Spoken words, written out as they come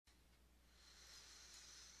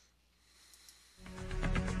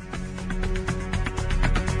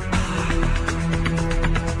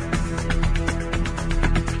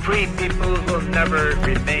Free people will never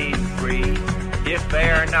remain free if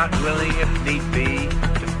they are not willing, if need be,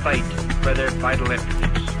 to fight for their vital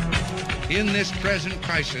interests. In this present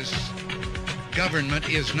crisis, government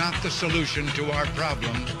is not the solution to our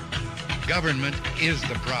problems. Government is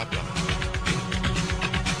the problem.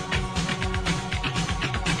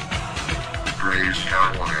 Raise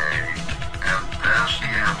Callaway and pass the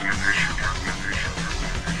ammunition.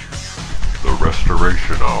 The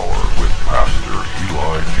Restoration Hour with Pastor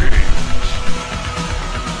Eli James.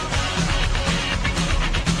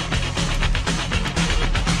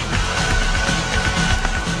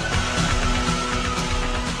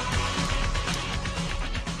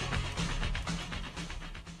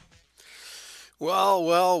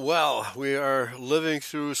 Well, we are living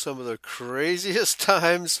through some of the craziest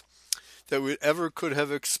times that we ever could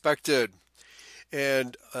have expected.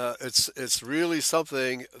 And it's really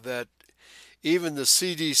something that even the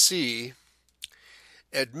CDC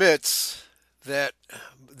admits that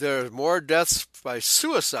there are more deaths by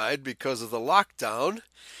suicide because of the lockdown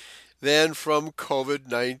than from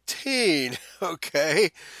COVID-19.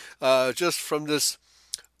 Okay, just from this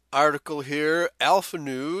article here, Alpha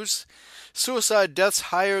News, suicide deaths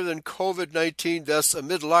higher than COVID-19 deaths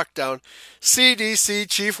amid lockdown, CDC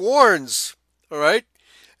chief warns. All right,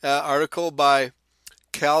 article by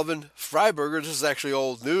Calvin Freiberger. This is actually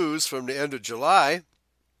old news from the end of July.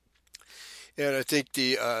 And I think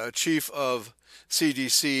the chief of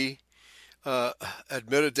CDC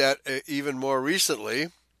admitted that even more recently.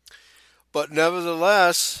 But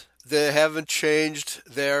nevertheless, they haven't changed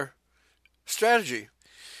their strategy.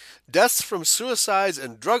 Deaths from suicides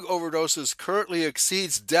and drug overdoses currently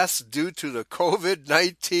exceeds deaths due to the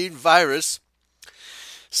COVID-19 virus.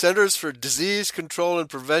 Centers for Disease Control and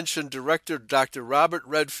Prevention Director Dr. Robert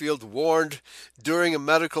Redfield warned during a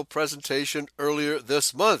medical presentation earlier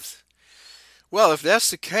this month. Well, if that's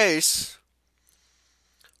the case,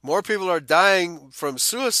 more people are dying from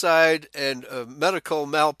suicide and medical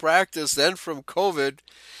malpractice than from COVID.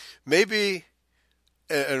 Maybe,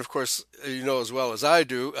 and of course, you know as well as I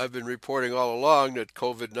do, I've been reporting all along that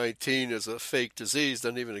COVID-19 is a fake disease,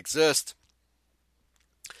 doesn't even exist.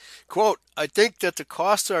 Quote, I think that the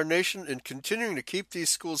cost to our nation in continuing to keep these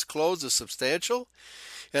schools closed is substantial,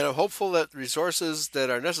 and I'm hopeful that resources that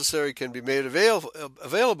are necessary can be made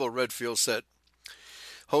available, Redfield said,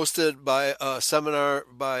 hosted by a seminar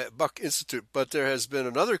by Buck Institute. But there has been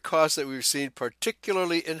another cost that we've seen,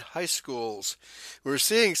 particularly in high schools. We're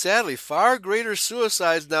seeing, sadly, far greater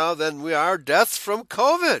suicides now than we are deaths from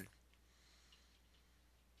COVID.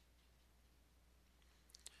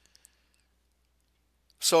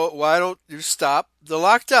 So why don't you stop the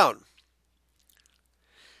lockdown?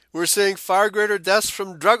 We're seeing far greater deaths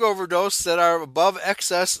from drug overdose that are above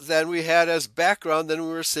excess than we had as background than we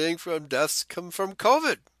were seeing from deaths come from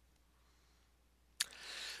COVID.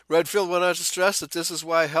 Redfield went on to stress that this is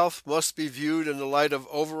why health must be viewed in the light of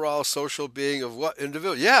overall social being of what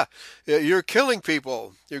individual. Yeah, you're killing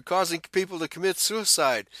people. You're causing people to commit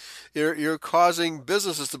suicide. You're causing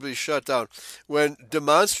businesses to be shut down. When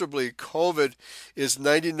demonstrably COVID is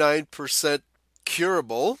 99%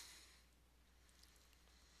 curable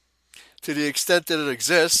to the extent that it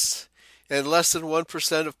exists, and less than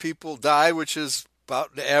 1% of people die, which is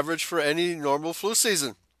about the average for any normal flu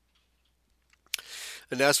season.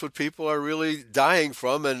 And that's what people are really dying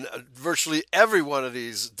from, and virtually every one of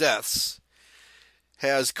these deaths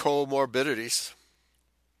has comorbidities.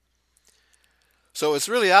 So it's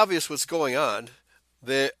really obvious what's going on.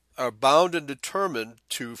 They are bound and determined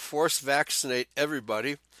to force vaccinate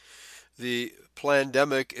everybody. The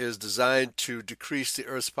pandemic is designed to decrease the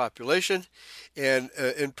Earth's population, and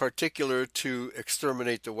in particular to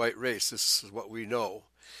exterminate the white race. This is what we know.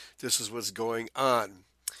 This is what's going on.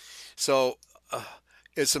 So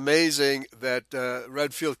it's amazing that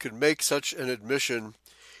Redfield could make such an admission,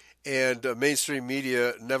 and mainstream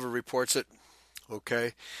media never reports it.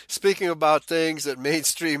 Okay. Speaking about things that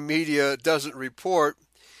mainstream media doesn't report,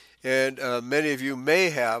 and many of you may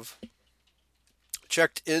have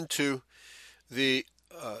checked into the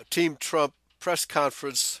Team Trump press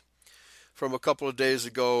conference from a couple of days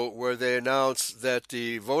ago, where they announced that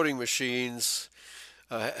the voting machines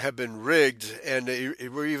have been rigged, and they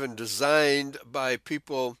were even designed by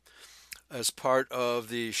people as part of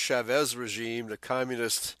the Chavez regime, the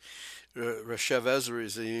communist Chavez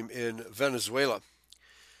regime in Venezuela.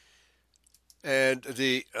 And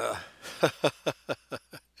the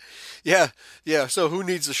yeah. So who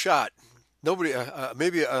needs a shot? Nobody.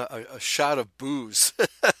 Maybe a shot of booze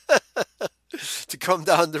to come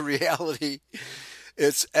down to reality.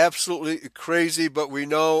 It's absolutely crazy, but we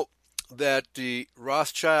know that the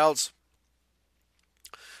Rothschilds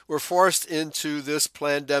were forced into this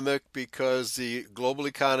pandemic because the global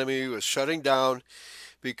economy was shutting down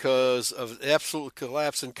because of absolute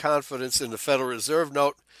collapse in confidence in the Federal Reserve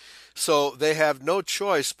note. So they have no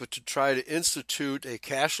choice but to try to institute a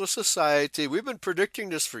cashless society. We've been predicting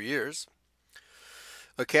this for years.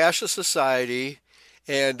 A cashless society.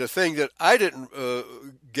 And the thing that I didn't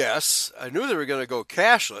guess, I knew they were going to go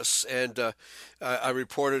cashless. And I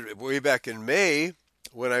reported way back in May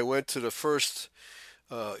when I went to the first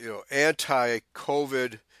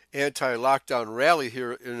anti-COVID, anti-lockdown rally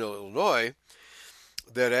here in Illinois,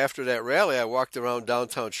 that after that rally I walked around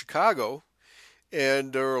downtown Chicago,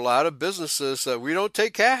 and there are a lot of businesses that we don't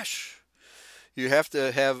take cash. You have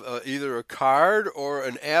to have either a card or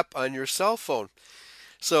an app on your cell phone.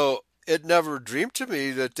 So it never dreamed to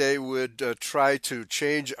me that they would try to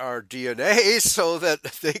change our DNA so that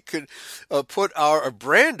they could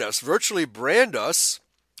virtually brand us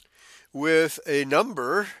with a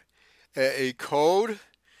number, a code,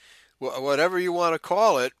 whatever you want to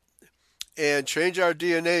call it, and change our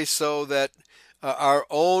DNA so that our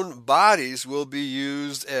own bodies will be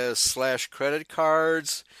used as / credit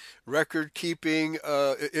cards, record keeping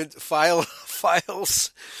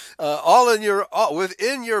files, all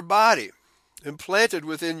within your body, implanted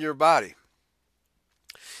within your body.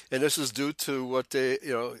 And this is due to what they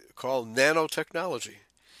call nanotechnology.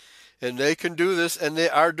 And they can do this, and they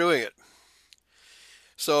are doing it.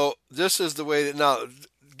 So this is the way that now,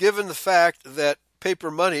 given the fact that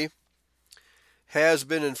paper money has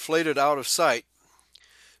been inflated out of sight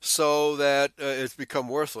so that it's become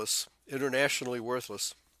worthless, internationally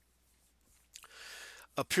worthless.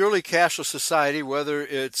 A purely cashless society, whether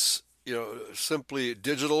it's simply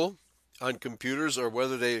digital on computers or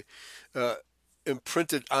whether they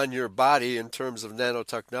imprint it on your body in terms of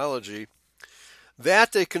nanotechnology,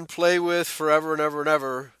 that they can play with forever and ever and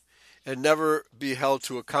ever and never be held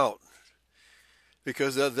to account,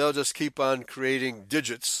 because they'll just keep on creating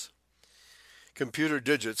digits, computer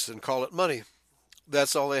digits, and call it money.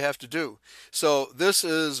 That's all they have to do. So this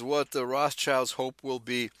is what the Rothschilds hope will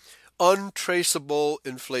be: untraceable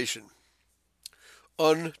inflation.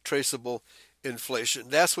 Untraceable inflation.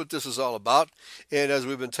 That's what this is all about. And as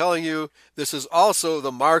we've been telling you, this is also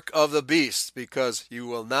the mark of the beast, because you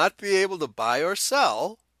will not be able to buy or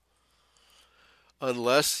sell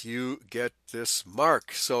unless you get this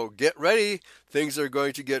mark. So get ready. Things are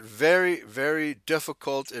going to get very, very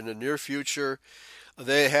difficult in the near future.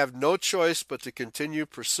 They have no choice but to continue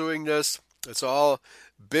pursuing this. It's all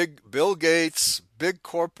big Bill Gates, big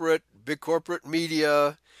corporate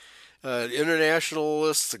media,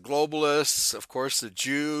 internationalists, the globalists, of course the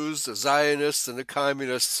Jews, the Zionists, and the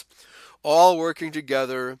communists, all working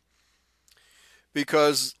together,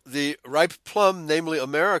 because the ripe plum, namely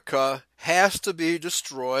America, has to be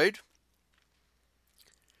destroyed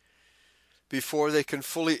before they can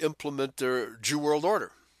fully implement their Jew world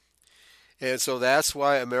order. And so that's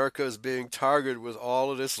why America is being targeted with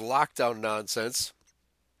all of this lockdown nonsense.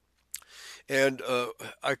 And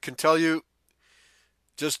I can tell you,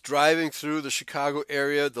 just driving through the Chicago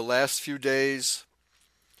area the last few days,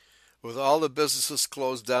 with all the businesses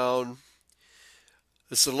closed down,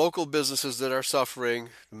 it's the local businesses that are suffering.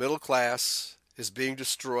 The middle class is being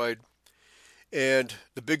destroyed. And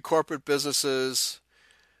the big corporate businesses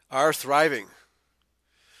are thriving.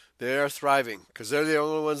 They are thriving because they're the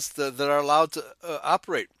only ones that are allowed to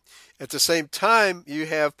operate. At the same time, you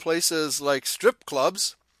have places like strip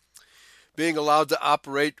clubs being allowed to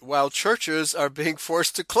operate while churches are being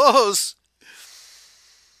forced to close.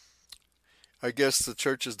 I guess the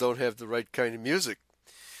churches don't have the right kind of music.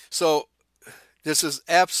 So this is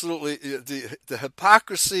absolutely the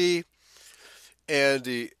hypocrisy and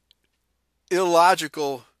the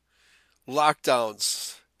illogical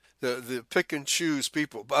lockdowns, the pick and choose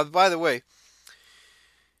people. By the way,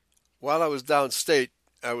 while I was downstate,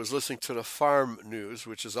 I was listening to the farm news,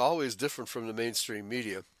 which is always different from the mainstream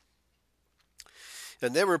media.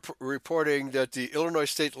 And they were reporting that the Illinois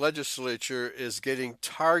State Legislature is getting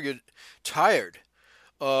tired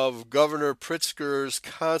of Governor Pritzker's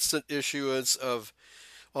constant issuance of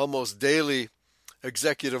almost daily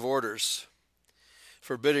executive orders,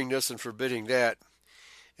 forbidding this and forbidding that.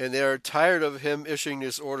 And they are tired of him issuing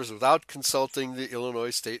these orders without consulting the Illinois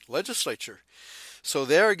State Legislature. So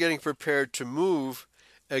they are getting prepared to move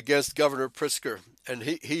against Governor Pritzker. And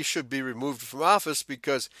he should be removed from office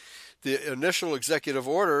because the initial executive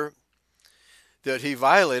order that he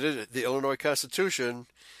violated, the Illinois Constitution,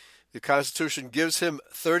 the Constitution gives him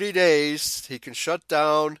 30 days. He can shut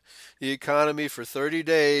down the economy for 30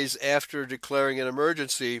 days after declaring an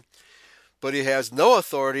emergency, but he has no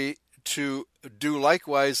authority to do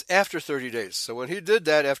likewise after 30 days. So when he did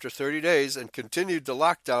that after 30 days and continued the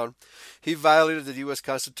lockdown, he violated the U.S.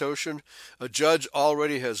 Constitution. A judge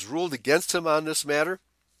already has ruled against him on this matter,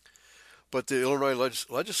 but the Illinois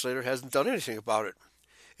legislator hasn't done anything about it.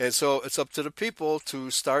 And so it's up to the people to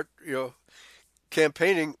start,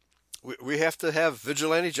 campaigning. We have to have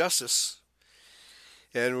vigilante justice,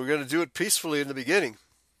 and we're going to do it peacefully in the beginning.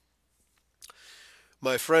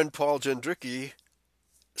 My friend Paul Jendricki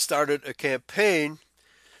started a campaign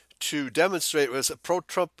to demonstrate. It was a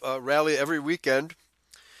pro-Trump rally every weekend.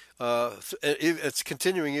 It's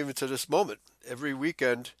continuing even to this moment. Every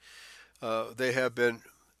weekend they have been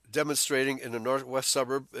demonstrating in the northwest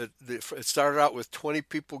suburb. It started out with 20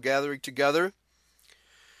 people gathering together.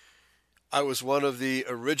 I was one of the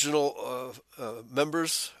original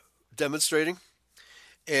members demonstrating,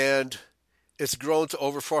 and it's grown to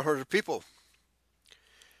over 400 people.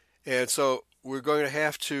 And so we're going to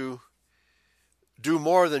have to do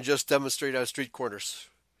more than just demonstrate on street corners.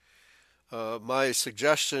 My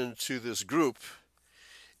suggestion to this group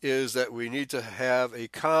is that we need to have a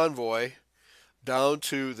convoy down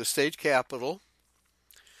to the state capitol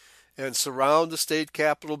and surround the state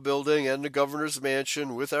capitol building and the governor's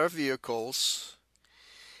mansion with our vehicles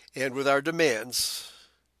and with our demands.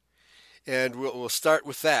 And we'll start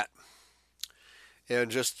with that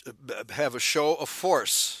and just have a show of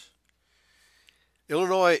force.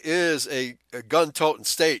 Illinois is a gun-toting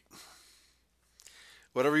state.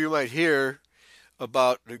 Whatever you might hear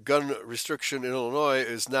about the gun restriction in Illinois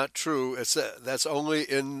is not true. That's only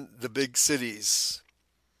in the big cities.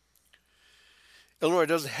 Illinois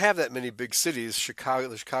doesn't have that many big cities.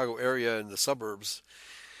 The Chicago area and the suburbs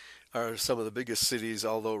are some of the biggest cities,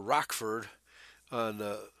 although Rockford on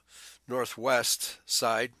the northwest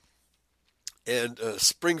side and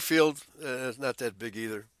Springfield is not that big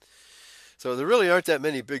either. So there really aren't that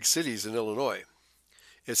many big cities in Illinois.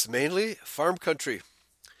 It's mainly farm country.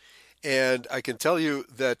 And I can tell you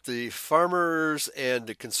that the farmers and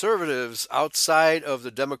the conservatives outside of the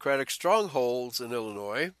Democratic strongholds in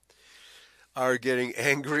Illinois are getting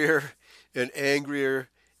angrier and angrier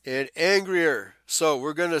and angrier. So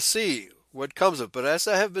we're going to see what comes of it. But as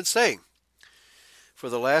I have been saying for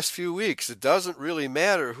the last few weeks, it doesn't really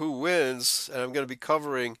matter who wins. And I'm going to be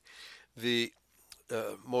covering the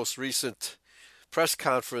most recent press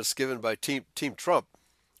conference given by Team Trump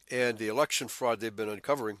and the election fraud they've been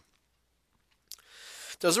uncovering.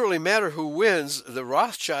 Doesn't really matter who wins. The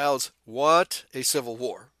Rothschilds want a civil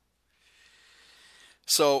war.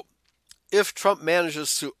 So if Trump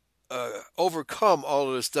manages to overcome all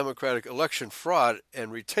of this Democratic election fraud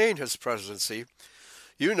and retain his presidency,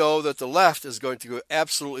 you know that the left is going to go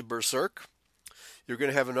absolutely berserk. You're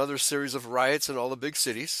going to have another series of riots in all the big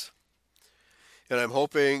cities. And I'm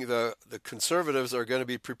hoping the conservatives are going to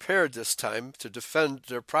be prepared this time to defend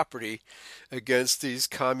their property against these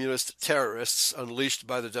communist terrorists unleashed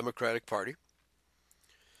by the Democratic Party.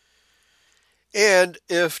 And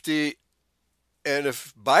if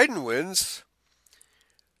Biden wins,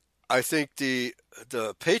 I think the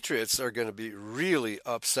patriots are going to be really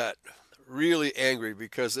upset, really angry,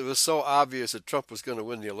 because it was so obvious that Trump was going to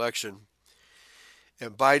win the election.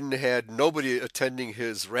 And Biden had nobody attending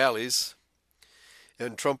his rallies.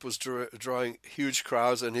 And Trump was drawing huge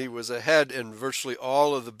crowds, and he was ahead in virtually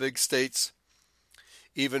all of the big states,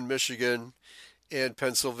 even Michigan and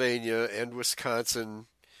Pennsylvania and Wisconsin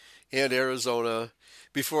and Arizona,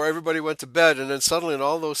 before everybody went to bed. And then suddenly in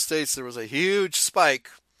all those states there was a huge spike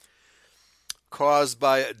caused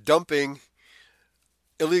by dumping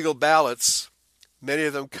illegal ballots, many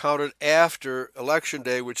of them counted after Election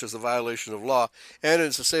Day, which is a violation of law. And in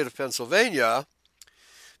the state of Pennsylvania,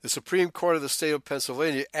 the Supreme Court of the state of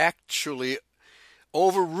Pennsylvania actually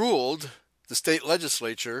overruled the state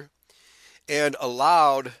legislature and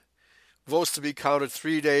allowed votes to be counted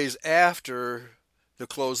 3 days after the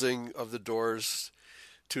closing of the doors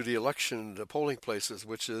to the polling places,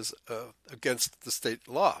 which is against the state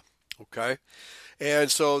law. Okay? And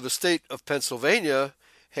so the state of Pennsylvania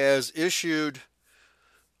has issued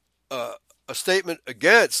a statement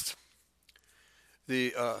against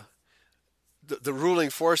the ruling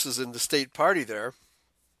forces in the state party there,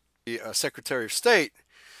 the Secretary of State,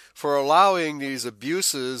 for allowing these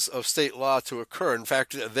abuses of state law to occur. In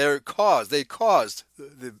fact, they caused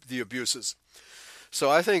the abuses. So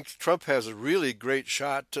I think Trump has a really great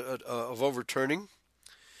shot of overturning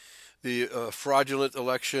the fraudulent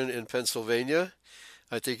election in Pennsylvania.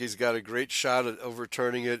 I think he's got a great shot at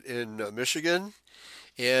overturning it in Michigan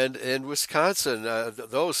and in Wisconsin.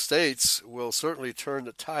 Those states will certainly turn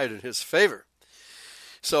the tide in his favor.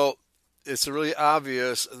 So it's really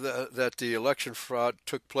obvious that the election fraud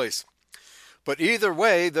took place. But either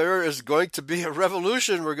way, there is going to be a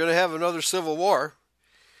revolution. We're going to have another civil war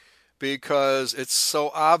because it's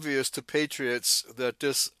so obvious to patriots that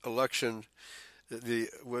this election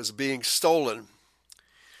was being stolen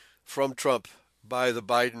from Trump by the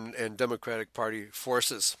Biden and Democratic Party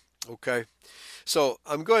forces. Okay? So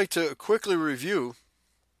I'm going to quickly review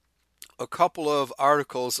a couple of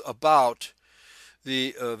articles about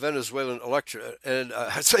the Venezuelan election, and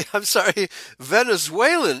I'm sorry,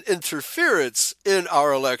 Venezuelan interference in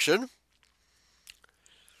our election,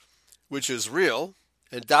 which is real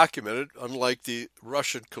and documented, unlike the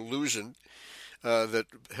Russian collusion that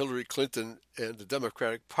Hillary Clinton and the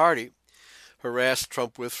Democratic Party harassed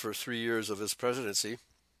Trump with for 3 years of his presidency.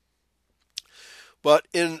 But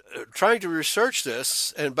in trying to research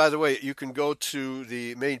this, and by the way, you can go to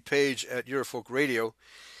the main page at Eurofolk Radio,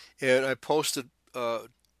 and I posted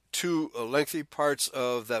two lengthy parts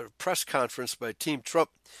of that press conference by Team Trump,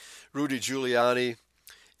 Rudy Giuliani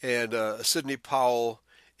and Sidney Powell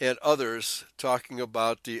and others, talking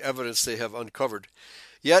about the evidence they have uncovered.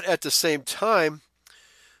 Yet at the same time,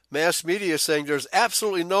 mass media is saying there's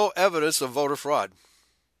absolutely no evidence of voter fraud.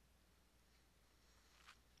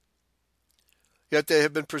 Yet they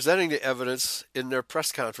have been presenting the evidence in their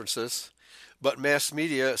press conferences, but mass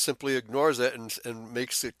media simply ignores it and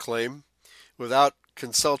makes the claim without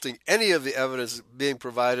consulting any of the evidence being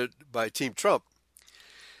provided by Team Trump,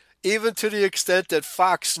 even to the extent that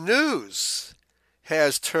Fox News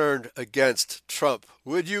has turned against Trump.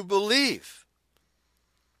 Would you believe?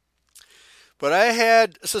 But I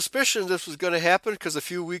had a suspicion this was going to happen because a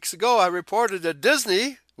few weeks ago I reported that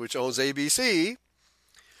Disney, which owns ABC,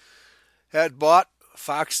 had bought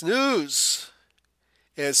Fox News.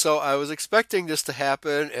 And so I was expecting this to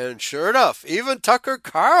happen, and sure enough, even Tucker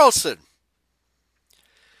Carlson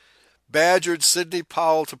badgered Sidney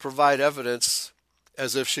Powell to provide evidence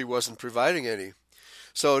as if she wasn't providing any.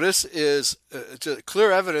 So this is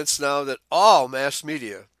clear evidence now that all mass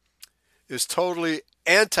media is totally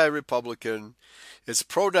anti-Republican, it's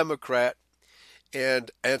pro-Democrat,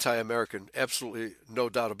 and anti-American. Absolutely no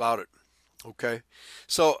doubt about it. Okay?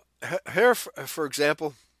 So here, for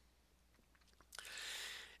example,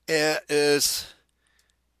 is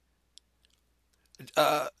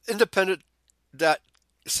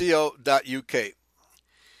independent.co.uk.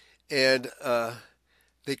 And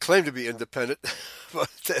they claim to be independent,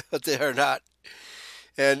 but they are not.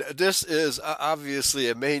 And this is obviously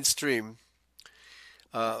a mainstream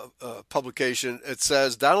publication. It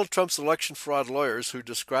says Donald Trump's election fraud lawyers, who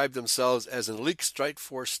describe themselves as an elite strike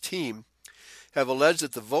force team, have alleged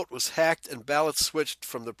that the vote was hacked and ballots switched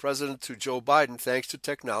from the president to Joe Biden thanks to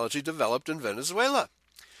technology developed in Venezuela.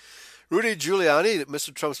 Rudy Giuliani,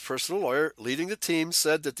 Mr. Trump's personal lawyer leading the team,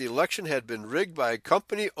 said that the election had been rigged by a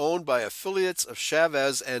company owned by affiliates of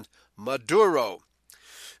Chavez and Maduro.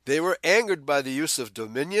 They were angered by the use of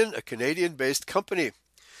Dominion, a Canadian-based company.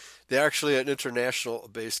 They're actually an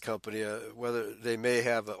international-based company, whether they may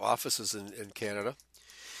have offices in Canada.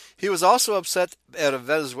 He was also upset at a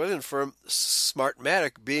Venezuelan firm,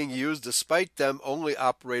 Smartmatic, being used despite them only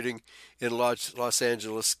operating in Los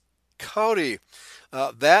Angeles County.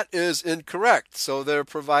 That is incorrect. So they're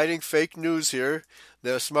providing fake news here.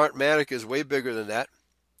 The Smartmatic is way bigger than that.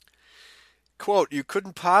 Quote, you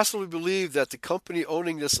couldn't possibly believe that the company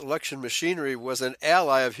owning this election machinery was an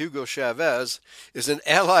ally of Hugo Chavez, is an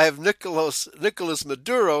ally of Nicolas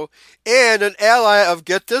Maduro, and an ally of,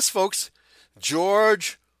 get this folks,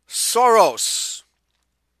 George Soros.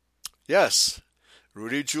 Yes,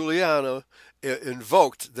 Rudy Giuliani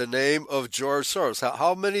invoked the name of George Soros.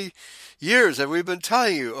 How many years have we been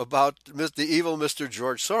telling you about the evil Mr.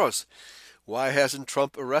 George Soros? Why hasn't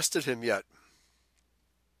Trump arrested him yet?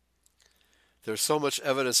 There's so much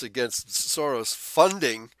evidence against Soros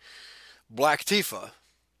funding Black Tifa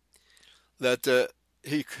that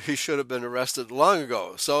he should have been arrested long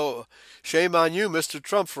ago. So shame on you, Mr.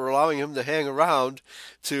 Trump, for allowing him to hang around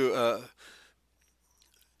to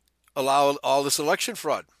allow all this election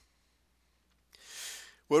fraud.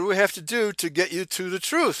 What do we have to do to get you to the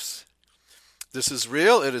truth? This is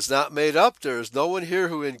real. It is not made up. There is no one here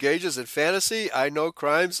who engages in fantasy. I know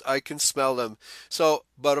crimes. I can smell them. So,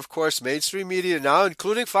 but of course, mainstream media now,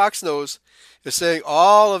 including Fox News, is saying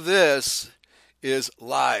all of this is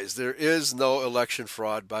lies. There is no election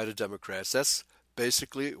fraud by the Democrats. That's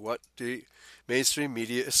basically what the mainstream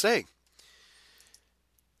media is saying.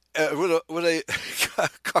 With a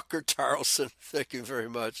Tucker Carlson, thank you very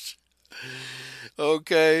much.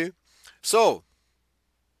 Okay, so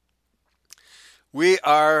we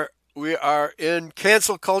are in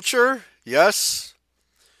cancel culture, yes,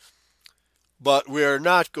 but we are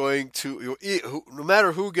not going to, no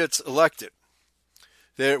matter who gets elected,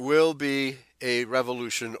 there will be a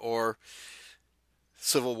revolution or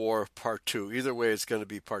Civil War Part 2. Either way, it's going to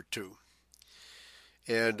be Part 2.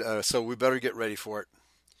 And so we better get ready for it.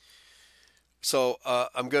 So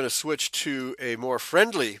I'm going to switch to a more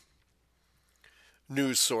friendly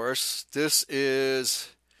news source. This is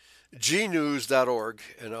gnews.org,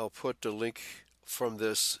 and I'll put the link from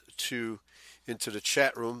this into the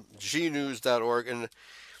chat room, gnews.org. And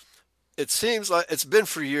it seems like it's been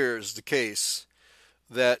for years the case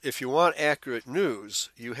that if you want accurate news,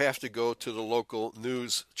 you have to go to the local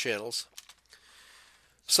news channels.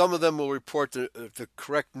 Some of them will report the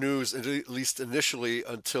correct news, at least initially,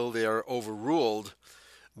 until they are overruled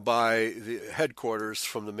by the headquarters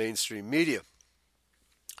from the mainstream media.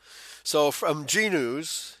 So from G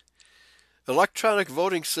News, electronic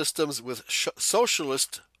voting systems with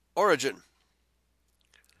socialist origin.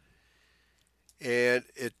 And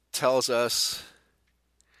it tells us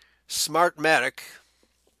Smartmatic.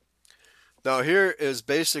 Now here is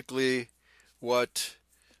basically what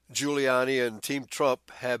Giuliani and Team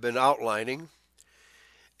Trump have been outlining,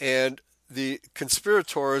 and the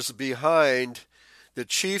conspirators behind the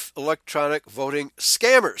chief electronic voting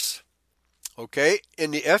scammers. Okay,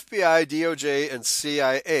 in the FBI, DOJ, and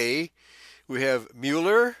CIA, we have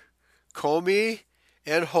Mueller, Comey,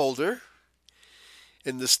 and Holder.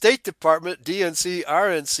 In the State Department, DNC,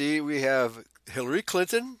 RNC, we have Hillary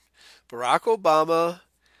Clinton, Barack Obama,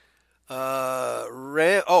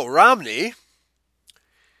 Romney,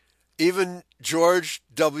 even George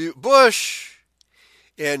W. Bush,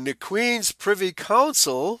 and the Queen's Privy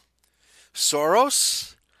Council,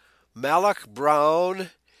 Soros, Malak Brown,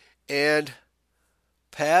 and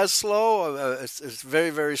Paslow. It's very,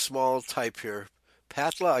 very small type here.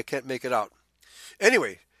 Patla, I can't make it out.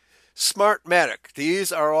 Anyway, Smartmatic.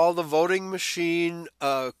 These are all the voting machine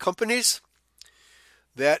companies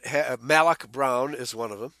that have. Malak Brown is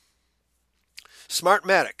one of them.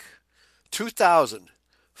 Smartmatic, 2000,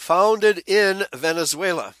 founded in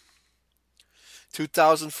Venezuela.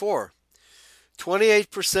 2004,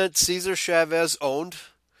 28% Cesar Chavez owned.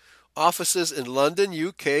 Offices in London,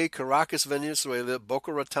 UK, Caracas, Venezuela,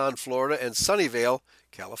 Boca Raton, Florida, and Sunnyvale,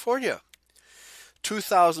 California.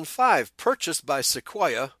 2005, purchased by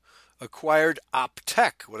Sequoia, acquired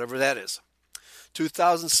Optech, whatever that is.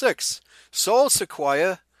 2006, sold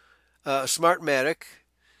Sequoia Smartmatic,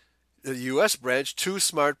 the U.S. branch, to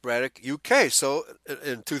Smartmatic UK. So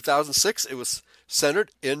in 2006, it was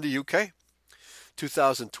centered in the UK.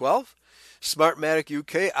 2012, Smartmatic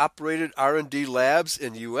UK operated R&D labs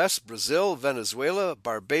in U.S., Brazil, Venezuela,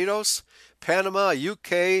 Barbados, Panama,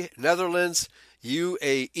 UK, Netherlands,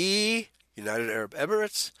 UAE, United Arab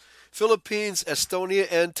Emirates, Philippines, Estonia,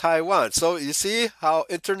 and Taiwan. So you see how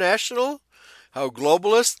international, how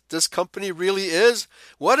globalist this company really is.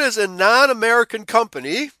 What is a non-American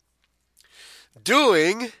company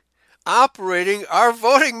doing operating our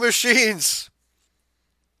voting machines?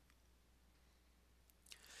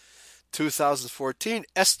 2014,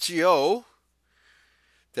 SGO,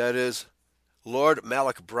 that is Lord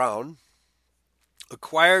Malak Brown,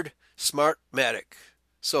 acquired Smartmatic.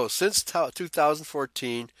 So since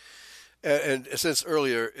 2014, and since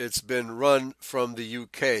earlier, it's been run from the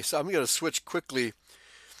UK. So I'm going to switch quickly.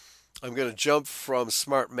 I'm going to jump from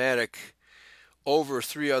Smartmatic over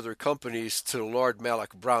three other companies to Lord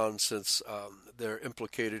Malak Brown, since they're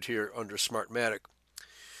implicated here under Smartmatic.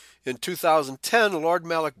 In 2010, Lord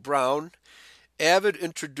Malak Brown, Avid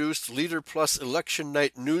introduced Leader Plus Election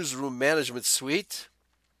Night Newsroom Management Suite.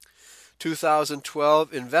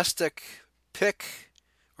 2012, Investec PIC,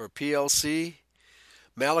 or PLC.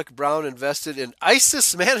 Malak Brown invested in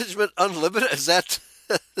ISIS Management Unlimited. Is that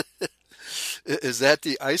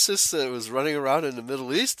the ISIS that was running around in the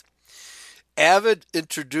Middle East? Avid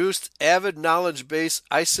introduced Avid Knowledge Base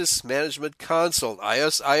ISIS Management Console,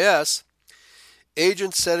 ISIS.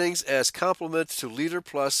 Agent settings as complement to Leader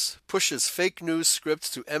Plus, pushes fake news scripts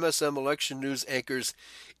to MSM election news anchors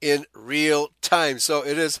in real time. So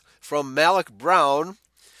it is from Malak Brown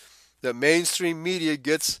that mainstream media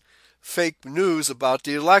gets fake news about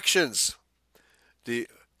the elections, the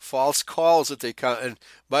false calls that they count. And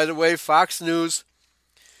by the way, Fox News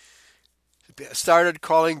started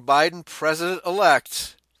calling Biden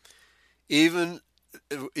president-elect, even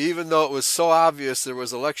though it was so obvious there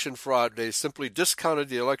was election fraud. They simply discounted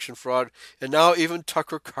the election fraud, and now even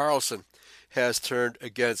Tucker Carlson has turned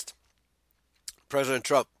against President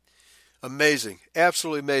Trump. Amazing,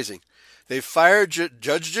 absolutely amazing. They fired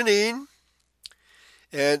Judge Jeanine,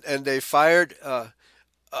 and they fired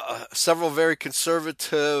several very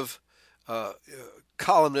conservative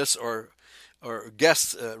columnists or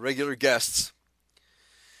guests, regular guests,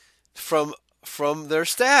 from from their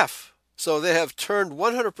staff. So they have turned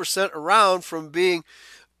 100% around from being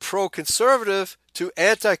pro-conservative to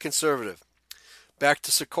anti-conservative. Back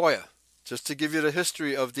to Sequoia, just to give you the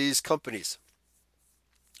history of these companies.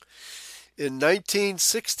 In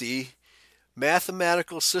 1960,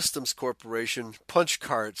 Mathematical Systems Corporation punch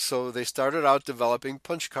cards. So they started out developing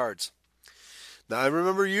punch cards. Now I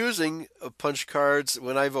remember using punch cards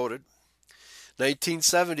when I voted.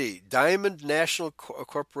 1970, Diamond National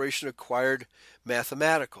Corporation acquired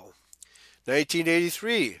Mathematical.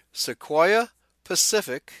 1983, Sequoia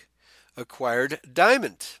Pacific acquired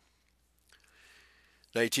Diamond.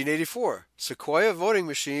 1984, Sequoia Voting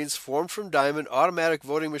Machines formed from Diamond Automatic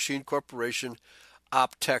Voting Machine Corporation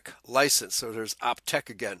Optech license. So there's Optech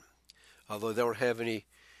again, although they don't have any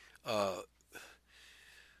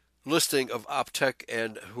listing of Optech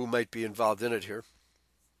and who might be involved in it here.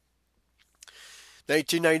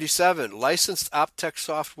 1997, licensed Optech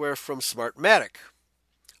software from Smartmatic.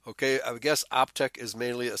 Okay, I guess Optech is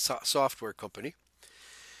mainly a software company.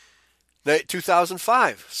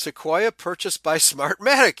 2005, Sequoia purchased by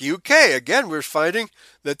Smartmatic, UK. Again, we're finding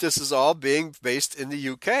that this is all being based in the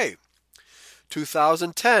UK.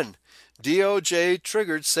 2010, DOJ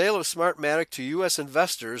triggered sale of Smartmatic to U.S.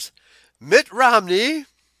 investors. Mitt Romney,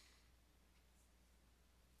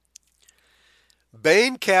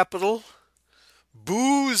 Bain Capital,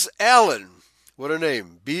 Booz Allen, what a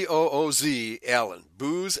name, B-O-O-Z Allen,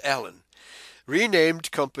 Booz Allen,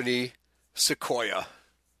 renamed company Sequoia.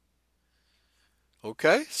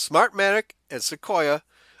 Okay, Smartmatic and Sequoia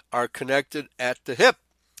are connected at the hip.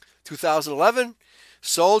 2011,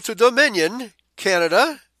 sold to Dominion,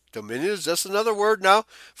 Canada. Dominion is just another word now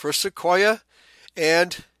for Sequoia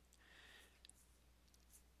and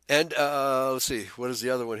let's see, what is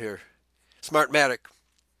the other one here? Smartmatic.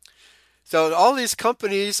 So all these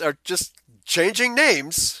companies are just changing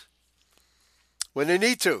names when they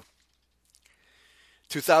need to.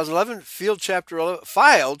 2011, filed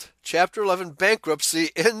Chapter 11 bankruptcy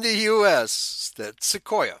in the U.S. That's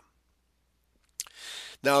Sequoia.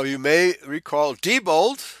 Now you may recall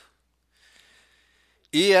Diebold,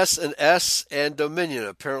 ES&S, and Dominion.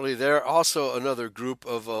 Apparently they're also another group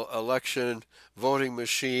of election voting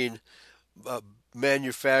machine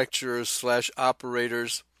manufacturers /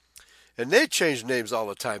 operators. And they change names all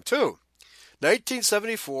the time too.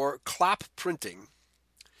 1974, Klopp Printing.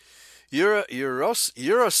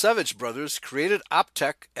 Eurosevich Brothers created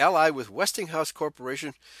Optech, allied with Westinghouse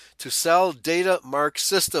Corporation, to sell data mark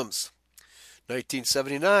systems.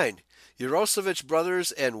 1979, Eurosevich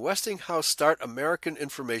Brothers and Westinghouse start American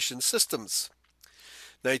Information Systems.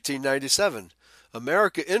 1997,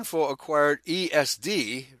 America Info acquired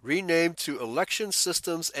ESD, renamed to Election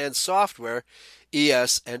Systems and Software,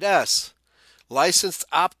 ES&S. Licensed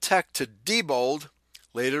Optech to Diebold,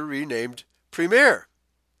 later renamed Premier.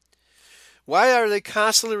 Why are they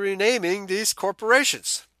constantly renaming these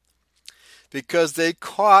corporations? Because they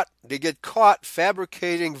get caught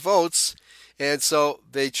fabricating votes, and so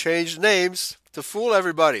they change names to fool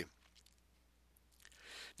everybody.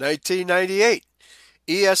 1998,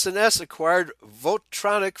 ES&S acquired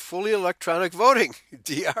Votronic Fully Electronic Voting,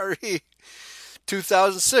 DRE.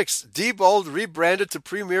 2006, Diebold rebranded to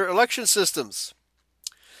Premier Election Systems.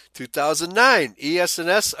 2009,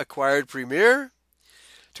 ES&S acquired Premier.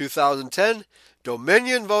 2010,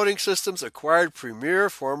 Dominion Voting Systems acquired Premier,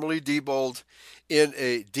 formerly Diebold, in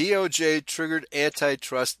a DOJ-triggered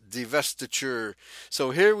antitrust divestiture.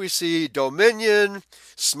 So here we see Dominion,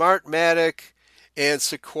 Smartmatic, and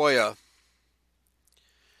Sequoia.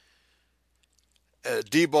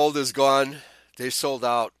 Diebold is gone. They sold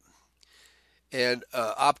out. And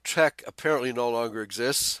Optech apparently no longer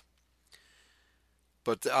exists.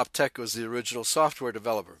 But the Optech was the original software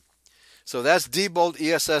developer. So that's Diebold,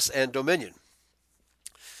 ESS, and Dominion.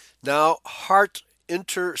 Now, Hart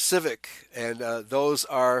Intercivic, and those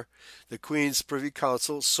are the Queen's Privy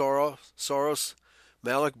Council, Soros,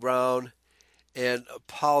 Malik Brown, and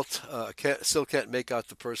Palt. Still can't make out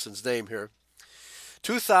the person's name here.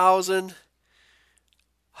 2000,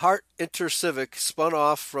 Hart Intercivic spun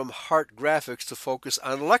off from Hart Graphics to focus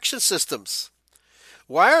on election systems.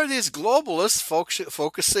 Why are these globalists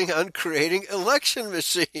focusing on creating election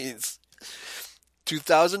machines?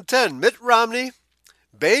 2010, Mitt Romney,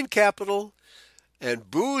 Bain Capital,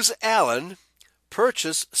 and Booz Allen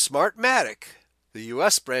purchased Smartmatic, the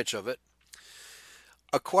U.S. branch of it,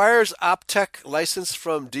 acquires Optech license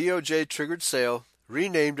from DOJ triggered sale,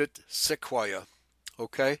 renamed it Sequoia.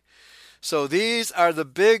 Okay? So these are the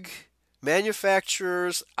big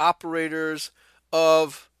manufacturers, operators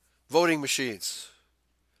of voting machines.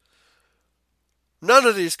 None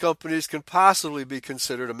of these companies can possibly be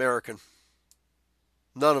considered American.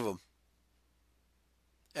 None of them.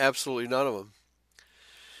 Absolutely none of them.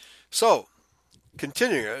 So,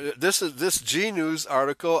 continuing, this G News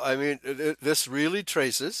article. I mean, this really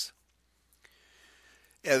traces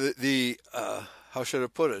the how should I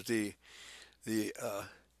put it? The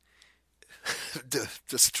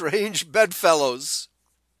the strange bedfellows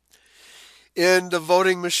in the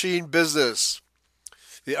voting machine business.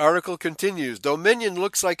 The article continues. Dominion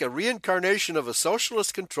looks like a reincarnation of a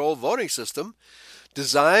socialist-controlled voting system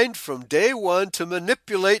designed from day one to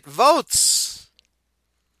manipulate votes.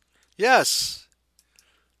 Yes,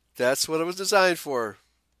 that's what it was designed for.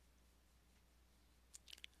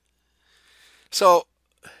 So,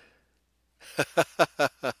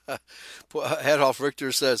 Adolf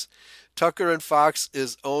Richter says, Tucker and Fox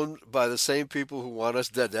is owned by the same people who want us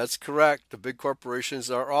dead. That's correct. The big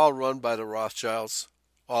corporations are all run by the Rothschilds.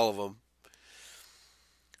 All of them.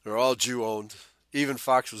 They're all Jew-owned. Even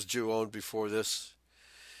Fox was Jew-owned before this.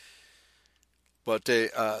 But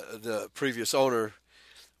the previous owner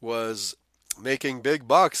was making big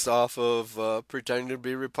bucks off of pretending to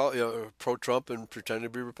be pro-Trump and pretending to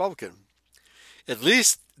be Republican. At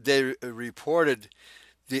least they reported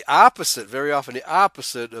the opposite, very often the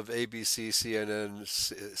opposite of ABC, CNN,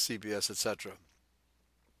 CBS, etc.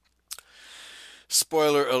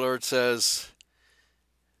 Spoiler alert says,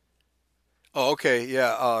 oh, okay,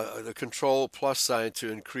 yeah, the control plus sign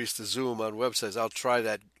to increase the zoom on websites. I'll try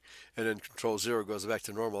that, and then control 0 goes back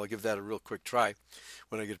to normal. I'll give that a real quick try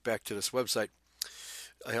when I get back to this website.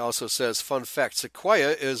 It also says, fun fact, sequoia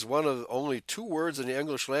is one of only 2 words in the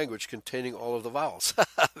English language containing all of the vowels.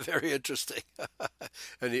 Very interesting.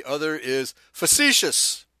 And the other is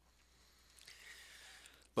facetious.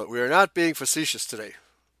 But we are not being facetious today.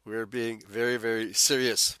 We are being very, very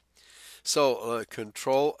serious. So,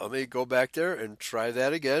 control, let me go back there and try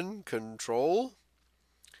that again. Control.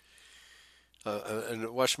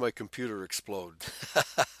 And watch my computer explode.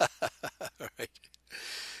 All right.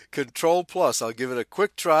 Control plus. I'll give it a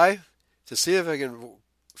quick try to see if I can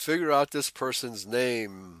figure out this person's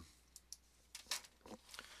name.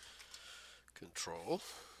 Control.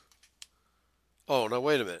 Oh, now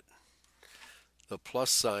wait a minute. The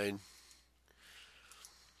plus sign.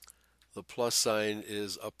 The plus sign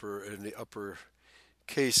is in the upper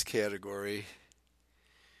case category.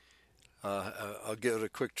 I'll give it a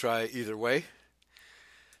quick try either way.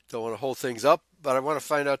 Don't want to hold things up, but I want to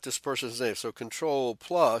find out this person's name. So control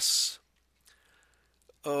plus.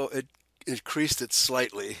 Oh, it increased it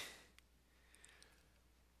slightly.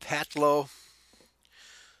 Patlow.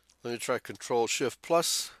 Let me try control shift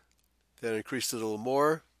plus. That increased it a little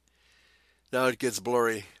more. Now it gets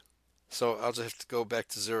blurry. So I'll just have to go back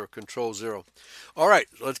to 0, control 0. All right,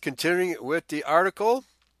 let's continue with the article.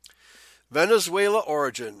 Venezuela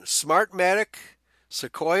origin, Smartmatic,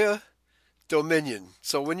 Sequoia, Dominion.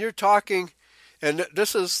 So when you're talking, and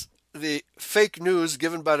this is the fake news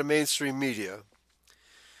given by the mainstream media,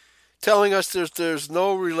 telling us there's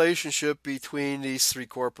no relationship between these 3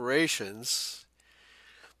 corporations,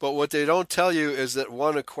 but what they don't tell you is that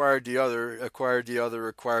one acquired the other, acquired the other,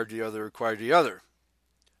 acquired the other, acquired the other.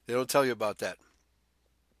 They don't tell you about that.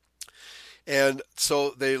 And so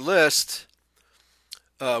they list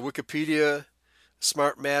Wikipedia,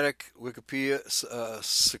 Smartmatic, Wikipedia,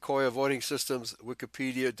 Sequoia voting systems,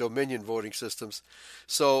 Wikipedia, Dominion voting systems.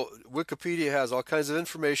 So Wikipedia has all kinds of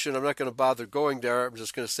information. I'm not going to bother going there. I'm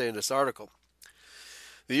just going to say in this article.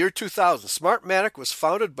 The year 2000, Smartmatic was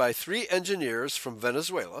founded by 3 engineers from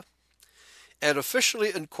Venezuela and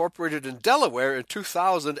officially incorporated in Delaware in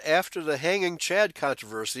 2000 after the hanging Chad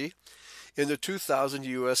controversy in the 2000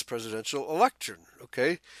 U.S. presidential election.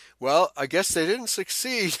 Okay, well, I guess they didn't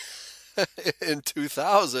succeed in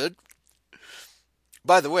 2000.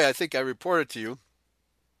 By the way, I think I reported to you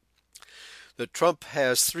that Trump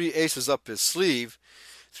has 3 aces up his sleeve.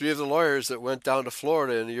 3 of the lawyers that went down to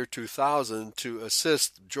Florida in the year 2000 to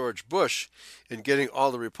assist George Bush in getting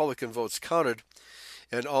all the Republican votes counted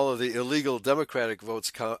and all of the illegal Democratic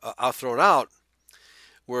votes thrown out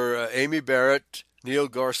were Amy Barrett, Neil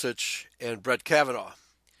Gorsuch, and Brett Kavanaugh.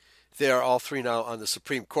 They are all 3 now on the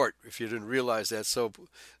Supreme Court, if you didn't realize that. So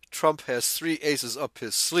Trump has 3 aces up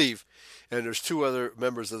his sleeve, and there's 2 other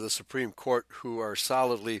members of the Supreme Court who are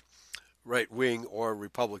solidly right-wing or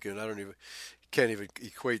Republican. Can't even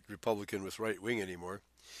equate Republican with right-wing anymore.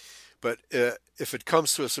 But if it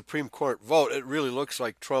comes to a Supreme Court vote, it really looks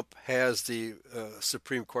like Trump has the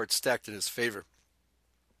Supreme Court stacked in his favor.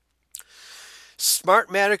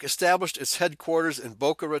 Smartmatic established its headquarters in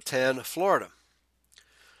Boca Raton, Florida.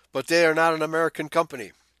 But they are not an American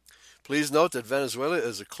company. Please note that Venezuela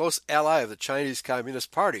is a close ally of the Chinese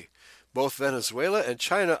Communist Party, Both Venezuela and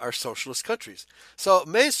China are socialist countries. So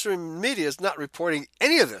mainstream media is not reporting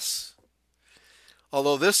any of this.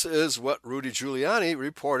 Although this is what Rudy Giuliani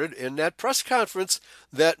reported in that press conference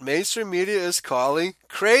that mainstream media is calling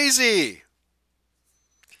crazy.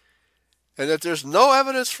 And that there's no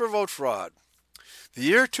evidence for vote fraud. The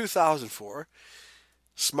year 2004,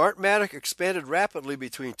 Smartmatic expanded rapidly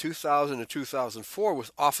between 2000 and 2004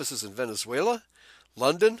 with offices in Venezuela,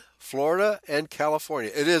 London, Florida, and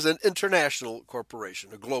California. It is an international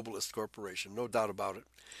corporation, a globalist corporation, no doubt about it.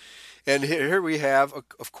 And here we have,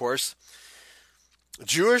 of course,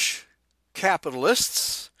 Jewish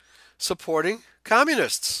capitalists supporting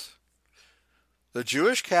communists. The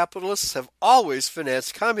Jewish capitalists have always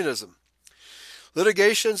financed communism.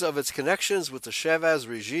 Litigations of its connections with the Chavez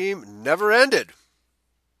regime never ended.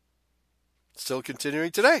 Still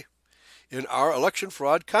continuing today in our election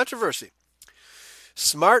fraud controversy.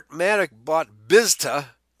 Smartmatic bought Bizta,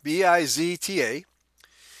 B-I-Z-T-A,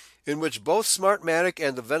 in which both Smartmatic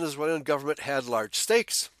and the Venezuelan government had large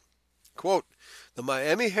stakes. Quote, the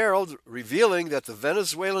Miami Herald revealing that the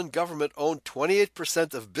Venezuelan government owned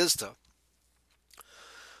 28% of Bizta,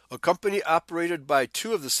 a company operated by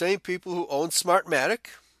two of the same people who owned Smartmatic.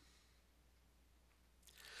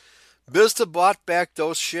 Bizta bought back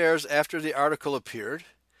those shares after the article appeared,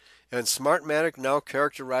 and Smartmatic now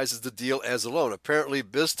characterizes the deal as a loan. Apparently,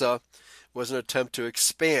 Bizta was an attempt to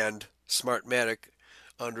expand Smartmatic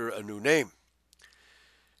under a new name.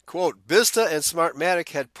 Quote, Bizta and Smartmatic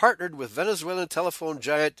had partnered with Venezuelan telephone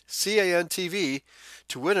giant CAN-TV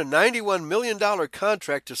to win a $91 million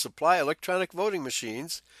contract to supply electronic voting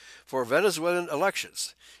machines for Venezuelan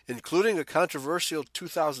elections, including a controversial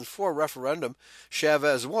 2004 referendum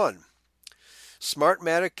Chavez won.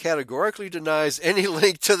 Smartmatic categorically denies any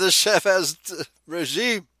link to the Chavez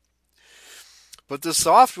regime, but the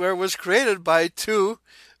software was created by two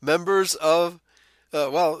members of,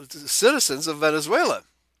 citizens of Venezuela.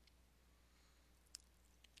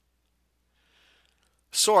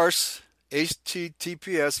 Source,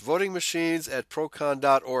 https voting machines at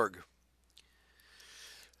procon.org.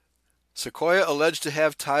 Sequoia alleged to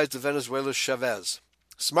have ties to Venezuela's Chavez.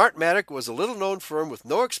 Smartmatic was a little-known firm with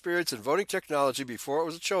no experience in voting technology before it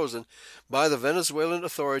was chosen by the Venezuelan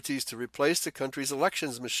authorities to replace the country's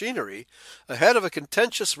elections machinery ahead of a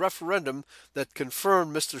contentious referendum that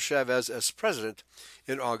confirmed Mr. Chavez as president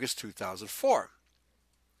in August 2004.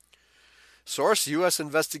 Source, U.S.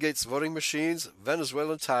 investigates voting machines,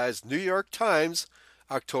 Venezuelan ties, New York Times,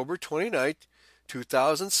 October 29,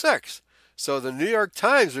 2006. So the New York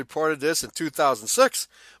Times reported this in 2006.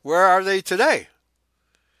 Where are they today?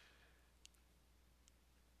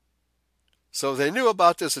 So they knew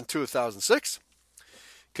about this in 2006.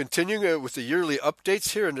 Continuing with the yearly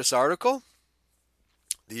updates here in this article,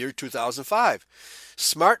 the year 2005.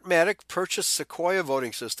 Smartmatic purchased Sequoia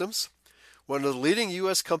Voting Systems, one of the leading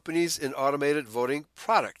U.S. companies in automated voting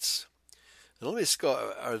products. And let me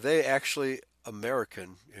go, are they actually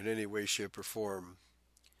American in any way, shape, or form?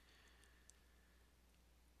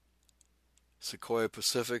 Sequoia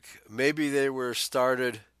Pacific, maybe they were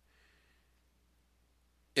started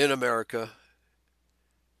in America.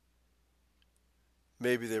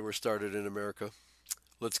 Maybe they were started in America.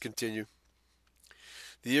 Let's continue.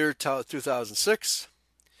 The year 2006,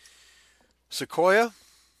 Sequoia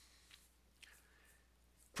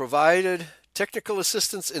provided technical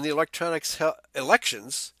assistance in the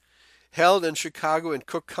elections held in Chicago and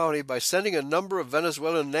Cook County by sending a number of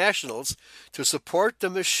Venezuelan nationals to support the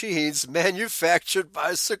machines manufactured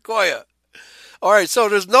by Sequoia. All right, so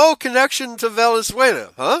there's no connection to Venezuela,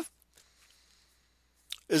 huh?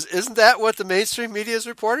 Isn't that what the mainstream media is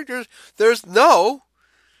reporting? There's no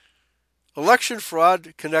election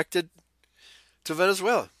fraud connected to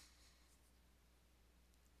Venezuela.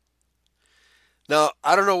 Now,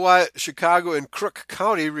 I don't know why Chicago and Cook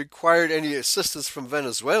County required any assistance from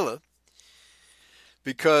Venezuela,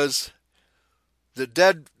 because the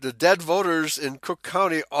dead voters in Cook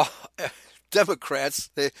County, all Democrats,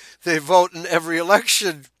 they vote in every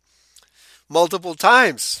election multiple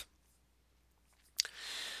times.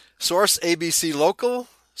 Source, ABC Local,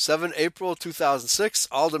 7 April 2006.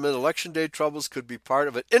 Alderman election day troubles could be part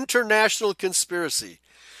of an international conspiracy.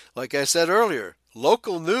 Like I said earlier,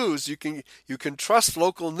 local news, you can trust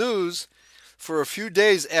local news for a few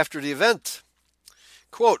days after the event.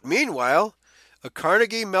 Quote, meanwhile, a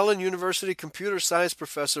Carnegie Mellon University computer science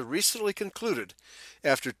professor recently concluded,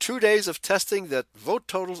 after 2 days of testing, that vote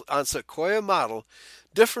totals on Sequoia model,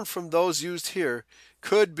 different from those used here,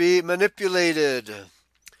 could be manipulated.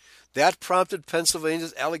 That prompted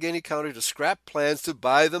Pennsylvania's Allegheny County to scrap plans to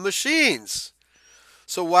buy the machines.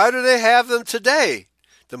 So why do they have them today?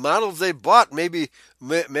 The models they bought may be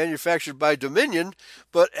manufactured by Dominion,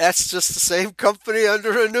 but that's just the same company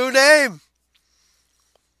under a new name.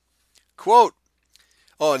 Quote,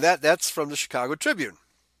 oh, and that's from the Chicago Tribune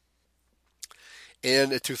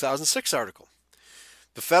in a 2006 article.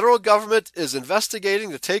 The federal government is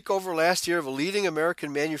investigating the takeover last year of a leading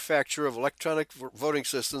American manufacturer of electronic voting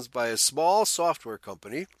systems by a small software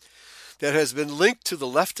company that has been linked to the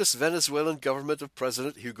leftist Venezuelan government of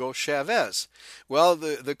President Hugo Chavez. Well,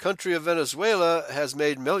 the country of Venezuela has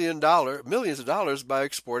made millions of dollars by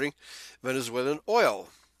exporting Venezuelan oil.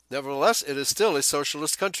 Nevertheless, it is still a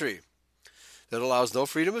socialist country that allows no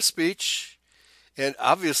freedom of speech and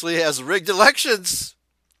obviously has rigged elections.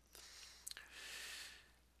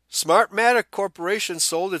 Smartmatic Corporation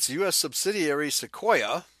sold its U.S. subsidiary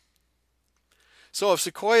Sequoia. So if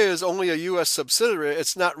Sequoia is only a U.S. subsidiary,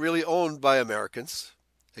 it's not really owned by Americans.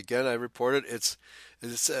 Again, I reported it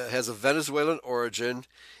has a Venezuelan origin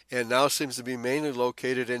and now seems to be mainly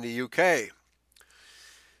located in the U.K.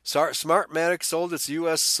 Smartmatic sold its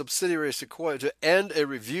U.S. subsidiary Sequoia to end a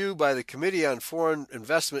review by the Committee on Foreign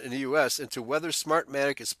Investment in the U.S. into whether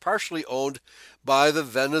Smartmatic is partially owned by the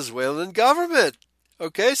Venezuelan government.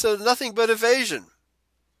 Okay, so nothing but evasion.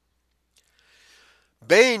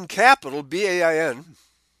 Bain Capital, B-A-I-N,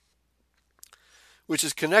 which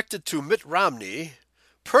is connected to Mitt Romney,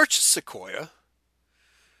 purchased Sequoia,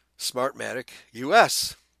 Smartmatic,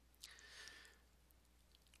 U.S.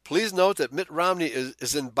 Please note that Mitt Romney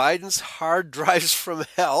is in Biden's hard drives from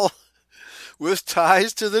hell with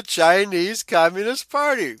ties to the Chinese Communist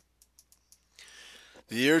Party.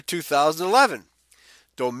 The year 2011.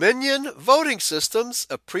 Dominion Voting Systems,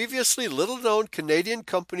 a previously little-known Canadian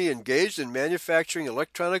company engaged in manufacturing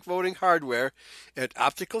electronic voting hardware and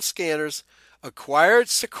optical scanners, acquired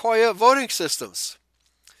Sequoia Voting Systems.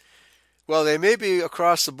 Well, they may be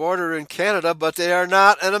across the border in Canada, but they are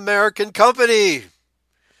not an American company.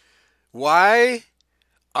 Why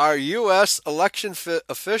are U.S. election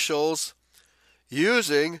officials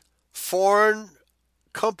using foreign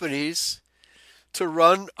companies to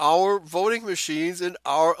run our voting machines in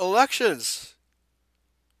our elections?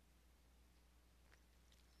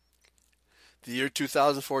 The year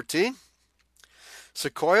 2014,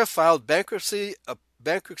 Sequoia filed a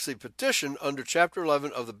bankruptcy petition under Chapter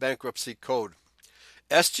 11 of the Bankruptcy Code.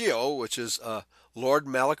 SGO, which is Lord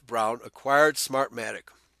Malloch Brown, acquired Smartmatic.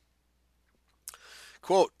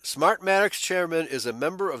 Quote, Smartmatic's chairman is a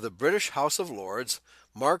member of the British House of Lords,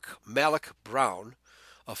 Mark Malloch Brown,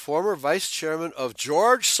 a former vice chairman of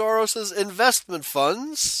George Soros's investment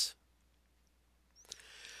funds,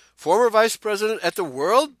 former vice president at the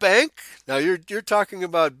World Bank. Now you're talking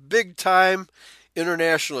about big-time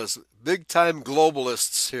internationalists, big-time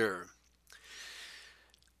globalists here.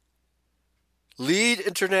 Lead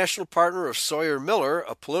international partner of Sawyer Miller,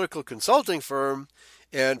 a political consulting firm,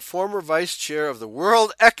 and former vice chair of the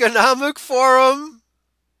World Economic Forum,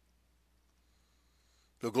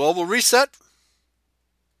 the Global Reset,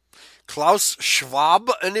 Klaus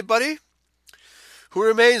Schwab, anybody? Who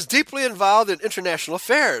remains deeply involved in international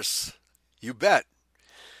affairs. You bet.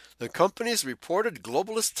 The company's reported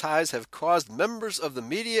globalist ties have caused members of the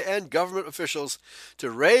media and government officials to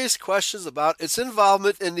raise questions about its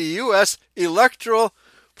involvement in the U.S. electoral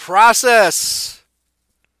process.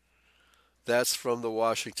 That's from the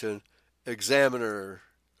Washington Examiner.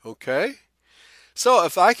 Okay? So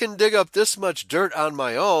if I can dig up this much dirt on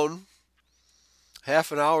my own,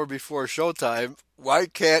 half an hour before showtime, why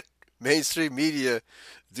can't mainstream media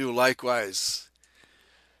do likewise?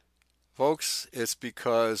 Folks, it's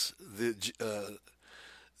because the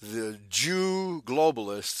Jew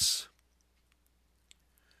globalists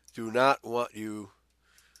do not want you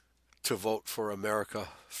to vote for America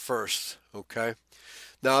first, okay?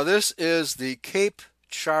 Now, this is the Cape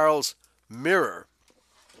Charles Mirror,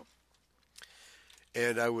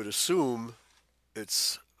 and I would assume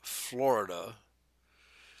it's Florida,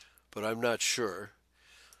 but I'm not sure.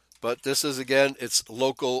 But this is, again, it's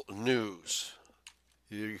local news.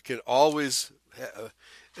 You can always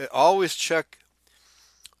check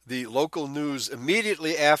the local news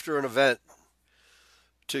immediately after an event.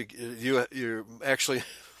 You're actually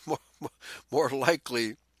more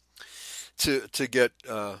likely to get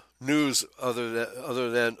news other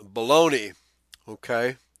than baloney.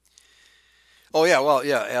 Okay. Oh yeah, well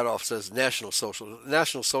yeah. Adolf says National Socialism.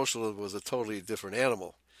 National Socialism was a totally different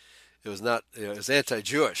animal. It was not. It was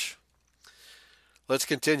anti-Jewish. Let's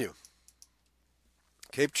continue.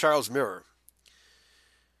 Cape Charles Mirror.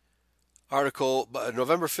 Article by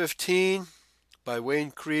November 15 by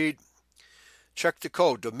Wayne Creed. Check the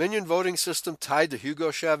code. Dominion voting system tied to Hugo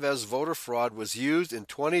Chavez voter fraud was used in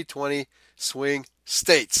 2020 swing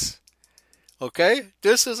states. Okay?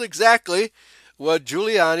 This is exactly what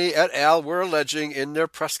Giuliani et al. Were alleging in their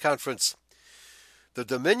press conference. The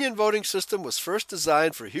Dominion voting system was first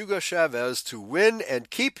designed for Hugo Chavez to win and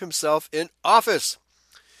keep himself in office.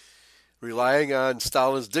 Relying on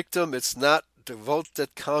Stalin's dictum, it's not the vote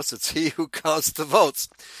that counts, it's he who counts the votes.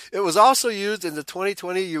 It was also used in the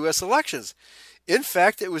 2020 U.S. elections. In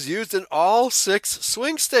fact, it was used in all 6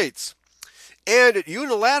 swing states. And it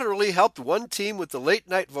unilaterally helped one team with the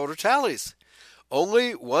late-night voter tallies.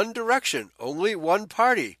 Only one direction, only one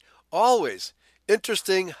party, always.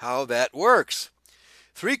 Interesting how that works.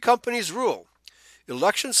 3 companies rule: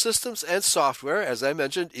 Election Systems and Software, as I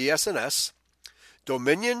mentioned, ES&S,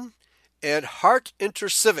 Dominion, and Hart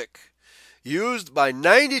Intercivic, used by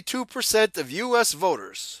 92% of U.S.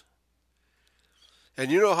 voters. And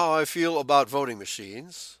you know how I feel about voting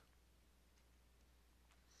machines.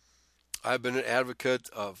 I've been an advocate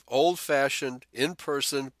of old-fashioned,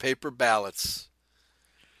 in-person paper ballots,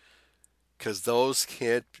 because those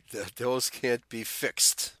can't be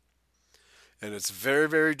fixed. And it's very,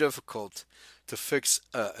 very difficult to fix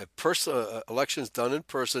elections done in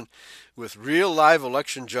person with real live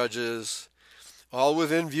election judges, all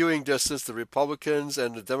within viewing distance, the Republicans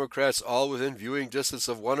and the Democrats all within viewing distance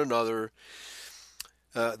of one another.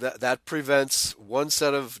 That prevents one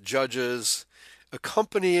set of judges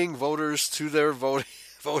accompanying voters to their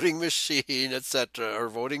voting machine, etc., or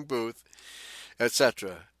voting booth,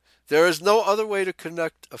 etc. There is no other way to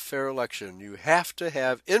conduct a fair election. You have to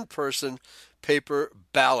have in-person paper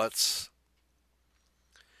ballots.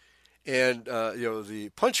 And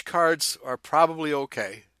the punch cards are probably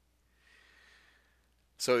okay.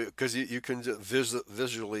 So because you can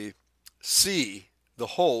visually see the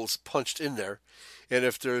holes punched in there, and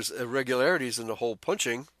if there's irregularities in the hole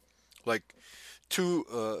punching, like two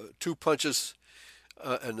punches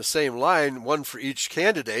in the same line, one for each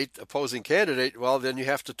opposing candidate, well, then you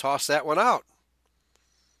have to toss that one out.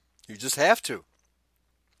 You just have to.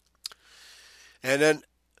 And then,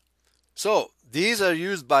 so these are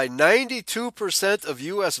used by 92% of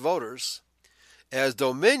U.S. voters, as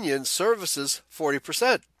Dominion services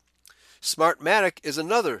 40%. Smartmatic is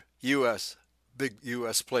another big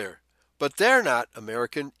U.S. player, but they're not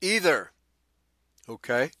American either.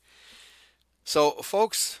 Okay? So,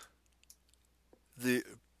 folks, and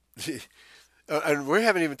we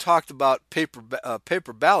haven't even talked about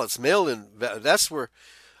paper ballots, mail-in. That's where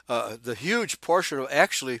the huge portion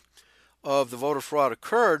of the voter fraud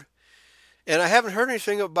occurred. And I haven't heard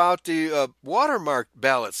anything about the watermark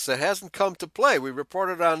ballots. That hasn't come to play. We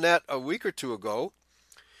reported on that a week or two ago,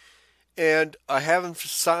 and I haven't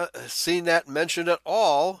seen that mentioned at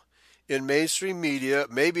all in mainstream media.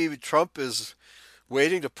 Maybe Trump is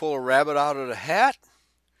waiting to pull a rabbit out of the hat,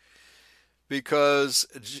 because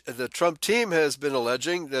the Trump team has been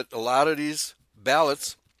alleging that a lot of these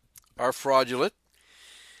ballots are fraudulent.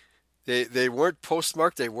 They weren't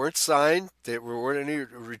postmarked, they weren't signed, there weren't any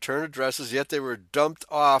return addresses, yet they were dumped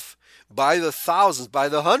off by the thousands, by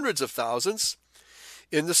the hundreds of thousands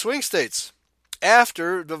in the swing states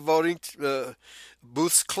after the voting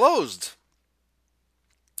booths closed.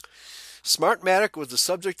 Smartmatic was the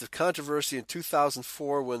subject of controversy in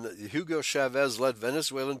 2004 when the Hugo Chavez-led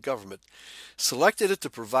Venezuelan government selected it to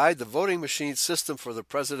provide the voting machine system for the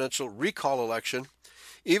presidential recall election,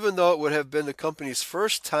 even though it would have been the company's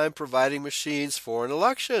first time providing machines for an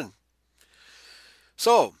election.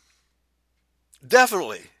 So,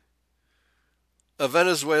 definitely a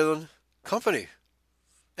Venezuelan company.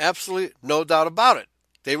 Absolutely no doubt about it.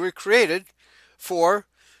 They were created for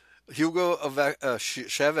Hugo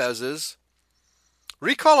Chavez's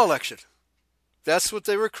recall election. That's what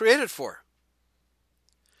they were created for.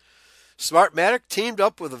 Smartmatic teamed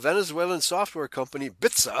up with a Venezuelan software company,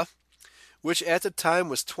 Bitsa, which at the time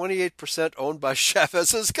was 28% owned by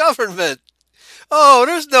Chavez's government. Oh,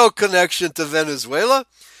 there's no connection to Venezuela.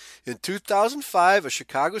 In 2005, a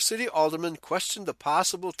Chicago city alderman questioned the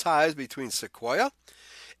possible ties between Sequoia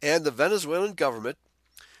and the Venezuelan government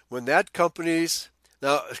when that company's...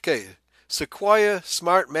 Now, okay, Sequoia,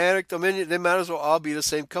 Smartmatic, Dominion, they might as well all be the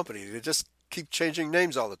same company. They just keep changing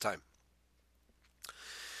names all the time.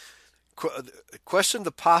 Questioned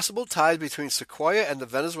the possible ties between Sequoia and the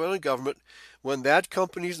Venezuelan government when that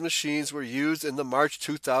company's machines were used in the March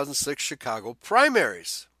 2006 Chicago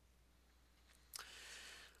primaries.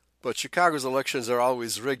 But Chicago's elections are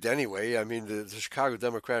always rigged anyway. I mean, the Chicago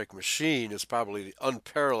Democratic machine is probably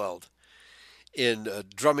unparalleled in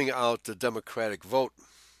drumming out the Democratic vote.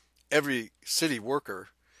 Every city worker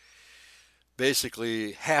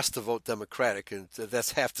basically has to vote Democratic, and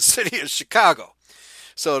that's half the city of Chicago.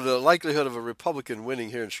 So the likelihood of a Republican winning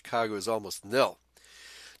here in Chicago is almost nil.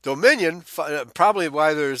 Dominion, probably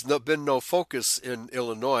why there's been no focus in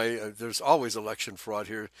Illinois. There's always election fraud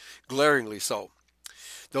here, glaringly so.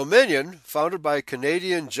 Dominion, founded by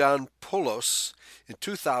Canadian John Poulos in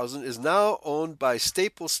 2000, is now owned by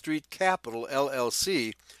Staple Street Capital,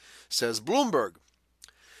 LLC, says Bloomberg.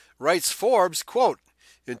 Writes Forbes, quote,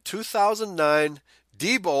 in 2009,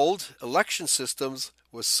 Diebold Election Systems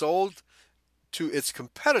was sold to its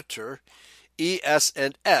competitor,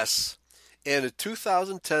 ES&S, and in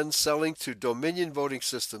 2010 selling to Dominion Voting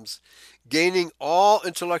Systems, gaining all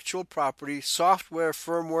intellectual property, software,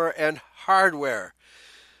 firmware, and hardware.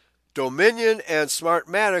 Dominion and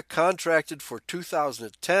Smartmatic contracted for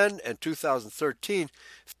 2010 and 2013.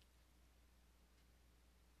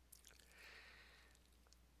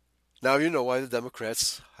 Now you know why the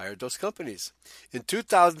Democrats hired those companies. In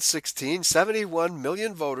 2016, 71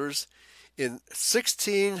 million voters in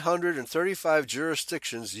 1,635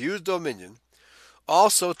 jurisdictions used Dominion,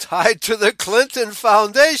 also tied to the Clinton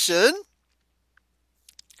Foundation,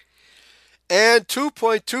 and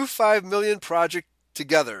 2.25 million project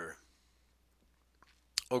together.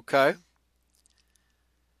 Okay.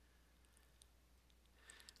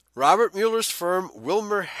 Robert Mueller's firm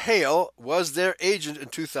Wilmer Hale was their agent in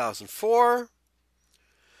 2004.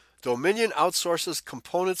 Dominion outsources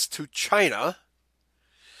components to China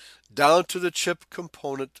down to the chip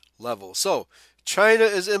component level. So China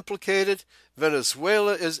is implicated,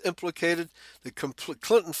 Venezuela is implicated, the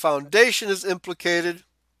Clinton Foundation is implicated,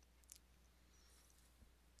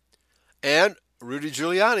 and Rudy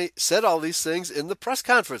Giuliani said all these things in the press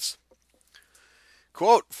conference.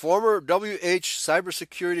 Quote, former WH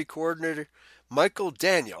cybersecurity coordinator Michael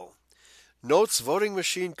Daniel notes voting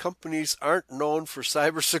machine companies aren't known for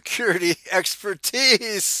cybersecurity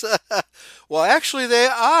expertise. Well, actually they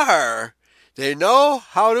are. They know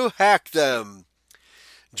how to hack them.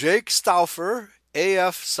 Jake Stauffer,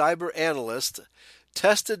 AF cyber analyst,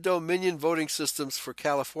 tested Dominion voting systems for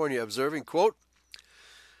California, observing, quote,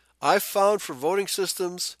 I found for voting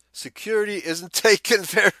systems, security isn't taken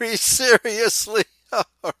very seriously.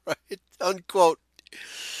 All right, unquote.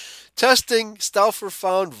 Testing, Stauffer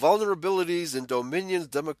found vulnerabilities in Dominion's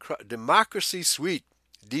Democracy Suite,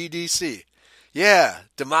 DDC. Yeah,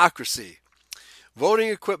 democracy. Voting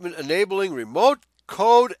equipment enabling remote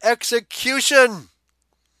code execution.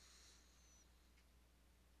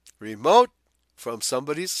 Remote from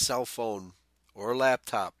somebody's cell phone or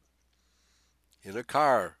laptop in a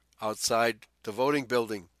car outside the voting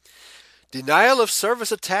building. Denial of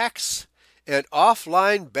service attacks and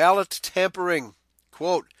offline ballot tampering.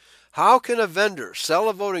 Quote, how can a vendor sell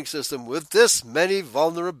a voting system with this many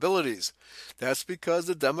vulnerabilities? That's because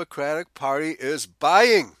the Democratic Party is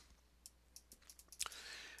buying.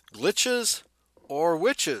 Glitches or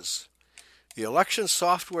witches? The election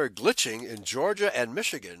software glitching in Georgia and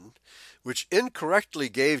Michigan, which incorrectly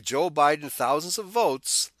gave Joe Biden thousands of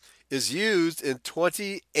votes, is used in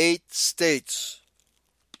 28 states.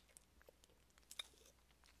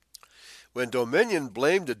 When Dominion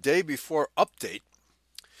blamed a day before update,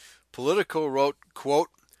 Politico wrote, quote,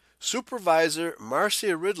 Supervisor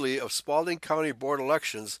Marcia Ridley of Spalding County Board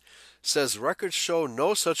Elections says records show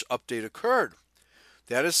no such update occurred.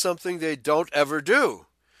 That is something they don't ever do.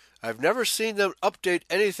 I've never seen them update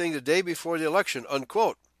anything the day before the election,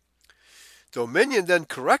 unquote. Dominion then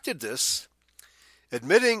corrected this,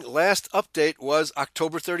 admitting last update was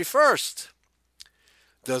October 31st.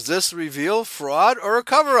 Does this reveal fraud or a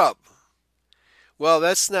cover-up? Well,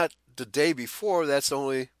 that's not the day before, that's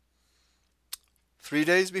only 3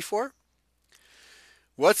 days before.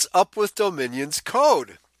 What's up with Dominion's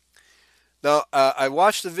code? Now, I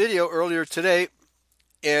watched the video earlier today,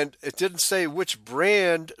 and it didn't say which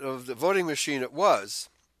brand of the voting machine it was,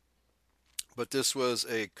 but this was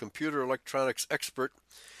a computer electronics expert.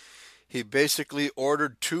 He basically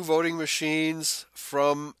ordered 2 voting machines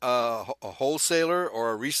from a wholesaler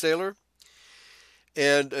or a reseller,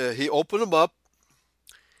 and he opened them up.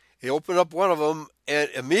 He opened up one of them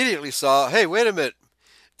and immediately saw, hey, wait a minute,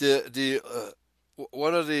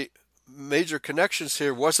 one of the major connections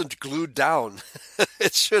here wasn't glued down.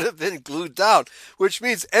 It should have been glued down, which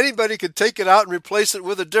means anybody could take it out and replace it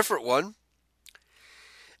with a different one.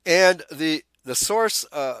 And the source,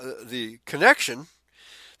 the connection,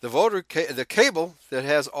 the cable that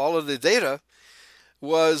has all of the data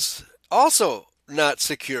was also not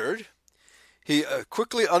secured. He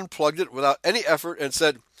quickly unplugged it without any effort and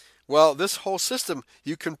said, well, this whole system,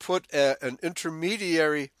 you can put an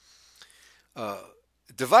intermediary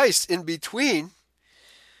device in between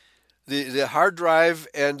the hard drive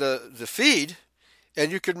and the feed,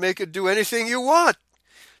 and you could make it do anything you want.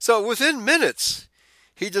 So within minutes,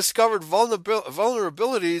 he discovered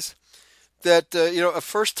vulnerabilities that a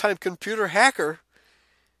first-time computer hacker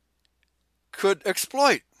could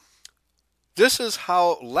exploit. This is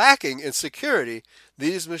how lacking in security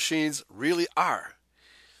these machines really are.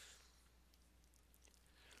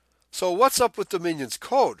 So what's up with Dominion's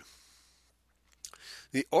code?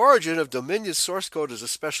 The origin of Dominion's source code is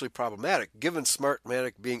especially problematic, given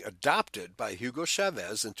Smartmatic being adopted by Hugo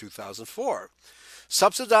Chavez in 2004.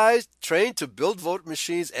 Subsidized, trained to build vote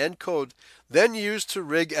machines and code, then used to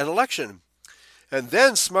rig an election. And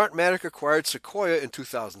then Smartmatic acquired Sequoia in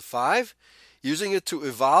 2005, using it to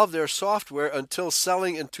evolve their software until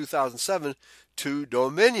selling in 2007 to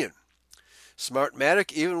Dominion.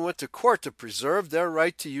 Smartmatic even went to court to preserve their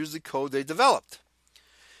right to use the code they developed.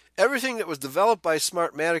 Everything that was developed by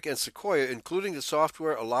Smartmatic and Sequoia, including the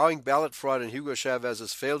software allowing ballot fraud and Hugo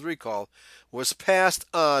Chavez's failed recall, was passed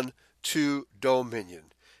on to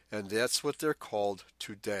Dominion. And that's what they're called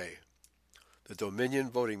today, the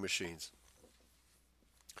Dominion voting machines.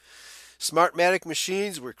 Smartmatic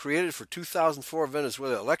machines were created for 2004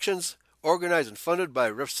 Venezuela elections, organized and funded by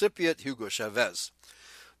recipient Hugo Chavez.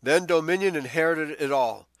 Then Dominion inherited it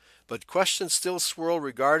all, but questions still swirl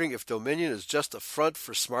regarding if Dominion is just a front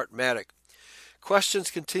for Smartmatic.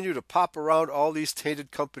 Questions continue to pop around all these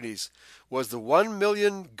tainted companies. Was the 1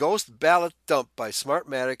 million ghost ballot dump by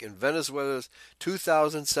Smartmatic in Venezuela's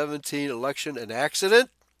 2017 election an accident?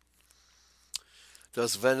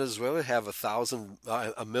 Does Venezuela have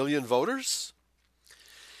a million voters?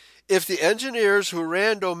 If the engineers who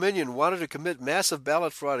ran Dominion wanted to commit massive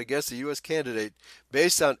ballot fraud against the U.S. candidate,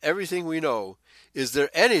 based on everything we know, is there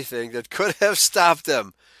anything that could have stopped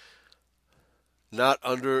them? Not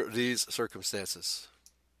under these circumstances.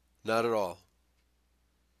 Not at all.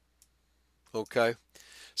 Okay?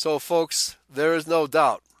 So, folks, there is no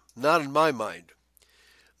doubt, not in my mind,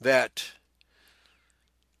 that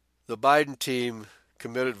the Biden team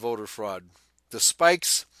committed voter fraud. The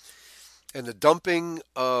spikes and the dumping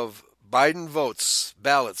of Biden votes,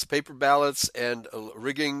 ballots, paper ballots, and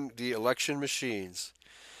rigging the election machines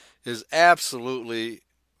is absolutely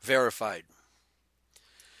verified.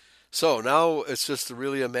 So now it's just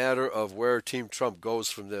really a matter of where Team Trump goes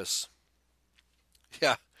from this.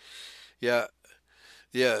 Yeah,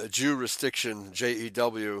 jurisdiction,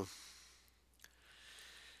 J-E-W.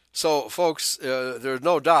 So, folks, there's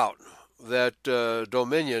no doubt that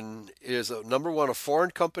Dominion is, number one, a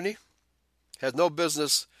foreign company, has no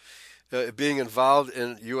business being involved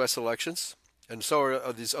in U.S. elections, and so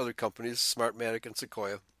are these other companies, Smartmatic and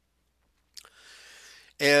Sequoia.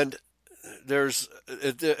 And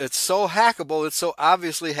it's so hackable, it's so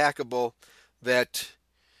obviously hackable that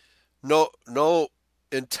no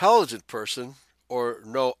intelligent person or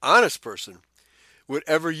no honest person would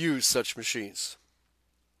ever use such machines.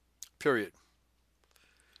 Period.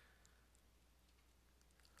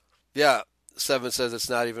 Yeah, Seven says it's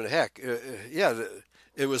not even a hack.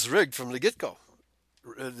 It was rigged from the get-go.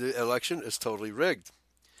 The election is totally rigged.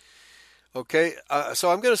 Okay,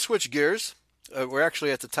 so I'm going to switch gears. We're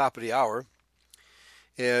actually at the top of the hour,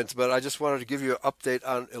 but I just wanted to give you an update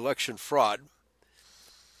on election fraud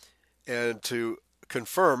and to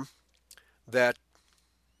confirm that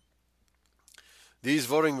these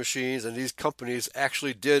voting machines and these companies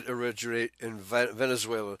actually did originate in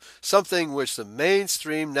Venezuela, something which the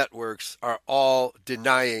mainstream networks are all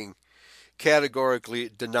denying, categorically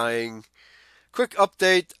denying. Quick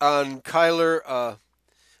update on Kyle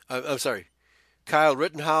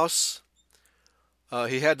Rittenhouse.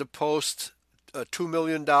 He had to post a $2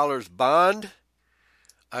 million bond.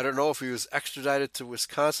 I don't know if he was extradited to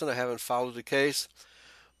Wisconsin. I haven't followed the case.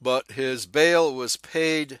 But his bail was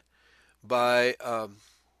paid by a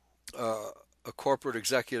corporate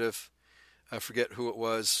executive. I forget who it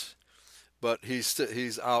was, but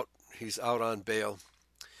he's out on bail.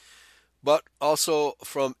 But also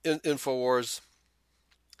from InfoWars,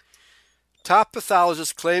 top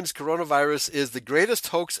pathologist claims coronavirus is the greatest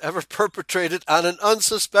hoax ever perpetrated on an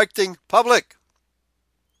unsuspecting public.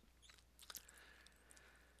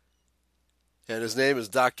 And his name is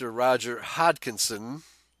Dr. Roger Hodkinson.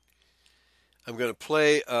 I'm going to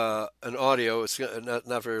play an audio. It's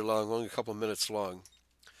not very long, only a couple minutes long.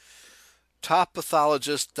 Top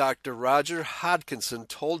pathologist Dr. Roger Hodkinson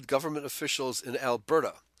told government officials in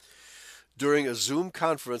Alberta during a Zoom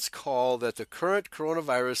conference call that the current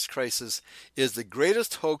coronavirus crisis is the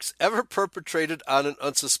greatest hoax ever perpetrated on an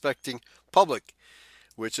unsuspecting public,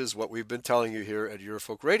 which is what we've been telling you here at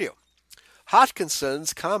Eurofolk Radio.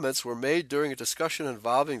 Hodkinson's comments were made during a discussion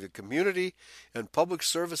involving the Community and Public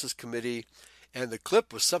Services Committee, and the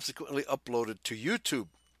clip was subsequently uploaded to YouTube.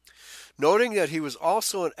 Noting that he was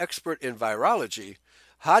also an expert in virology,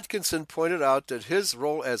 Hodkinson pointed out that his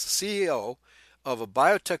role as CEO of a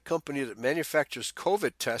biotech company that manufactures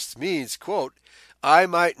COVID tests means, quote, I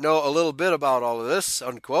might know a little bit about all of this,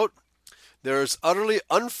 unquote. There is utterly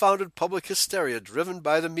unfounded public hysteria driven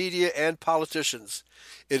by the media and politicians.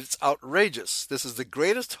 It's outrageous. This is the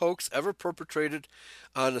greatest hoax ever perpetrated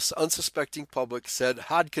on an unsuspecting public, said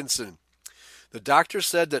Hodkinson. The doctor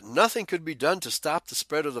said that nothing could be done to stop the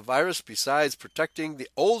spread of the virus besides protecting the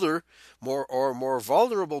older, more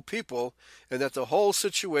vulnerable people, and that the whole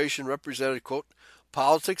situation represented, quote,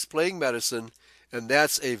 politics playing medicine, and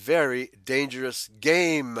that's a very dangerous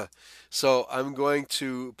game. So I'm going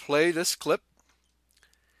to play this clip.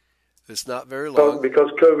 It's not very long.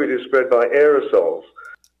 Because COVID is spread by aerosols.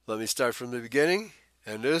 Let me start from the beginning,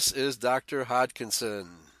 and this is Dr. Hodkinson.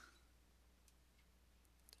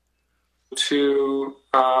 To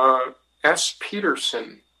S.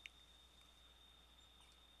 Peterson.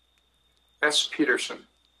 S. Peterson.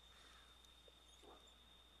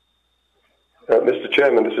 Mr.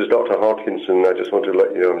 Chairman, this is Dr. Hodkinson. I just want to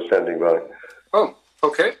let you know I'm standing by. Oh,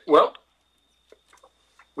 okay. Well,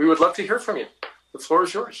 we would love to hear from you. The floor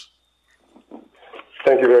is yours.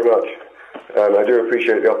 Thank you very much. I do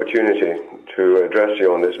appreciate the opportunity to address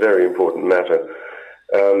you on this very important matter.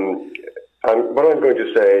 What I'm going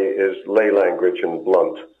to say is lay language and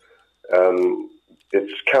blunt.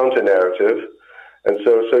 It's counter-narrative, and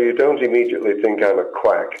so you don't immediately think I'm a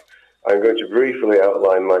quack. I'm going to briefly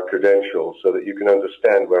outline my credentials so that you can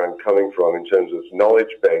understand where I'm coming from in terms of knowledge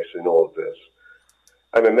base in all of this.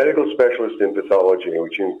 I'm a medical specialist in pathology,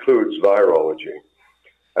 which includes virology.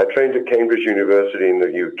 I trained at Cambridge University in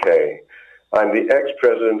the UK. I'm the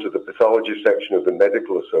ex-president of the pathology section of the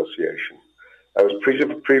Medical Association. I was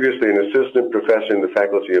previously an assistant professor in the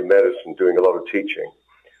Faculty of Medicine doing a lot of teaching.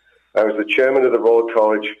 I was the chairman of the Royal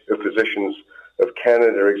College of Physicians of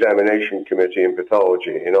Canada Examination Committee in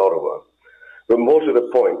Pathology in Ottawa. But more to the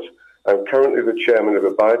point, I'm currently the chairman of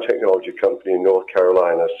a biotechnology company in North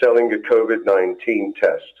Carolina selling a COVID-19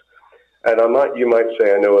 test. And you might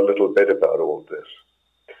say I know a little bit about all of this.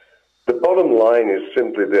 The bottom line is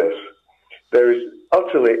simply this. There is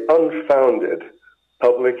utterly unfounded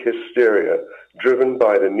public hysteria driven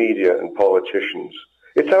by the media and politicians.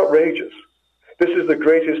 It's outrageous. This is the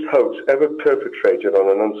greatest hoax ever perpetrated on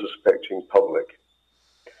an unsuspecting public.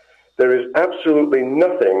 There is absolutely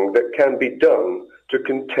nothing that can be done to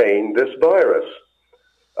contain this virus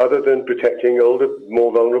other than protecting older,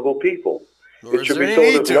 more vulnerable people. It should be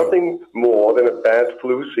thought of nothing more than a bad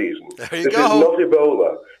flu season. This is not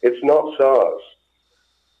Ebola. It's not SARS.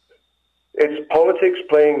 It's politics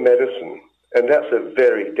playing medicine, and that's a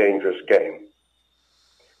very dangerous game.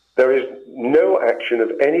 There is no action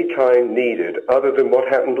of any kind needed other than what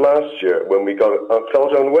happened last year when we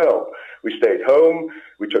felt unwell. We stayed home,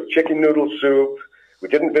 we took chicken noodle soup, we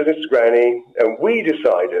didn't visit Granny, and we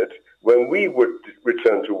decided when we would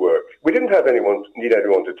return to work. We didn't need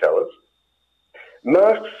anyone to tell us.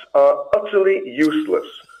 Masks are utterly useless.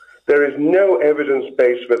 There is no evidence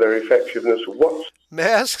base for their effectiveness whatsoever.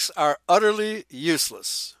 Masks are utterly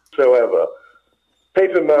useless.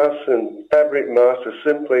 Paper masks and fabric masks are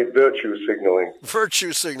simply virtue signaling.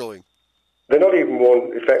 Virtue signaling. They're not even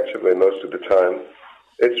worn effectively most of the time.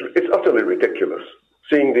 It's utterly ridiculous.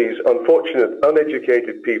 Seeing these unfortunate,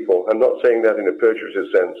 uneducated people, I'm not saying that in a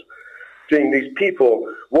pejorative sense, seeing these people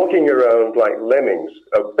walking around like lemmings,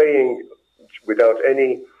 obeying without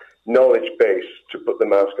any knowledge base to put the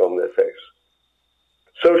mask on their face.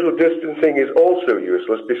 Social distancing is also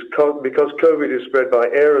useless because COVID is spread by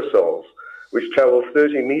aerosols, which travel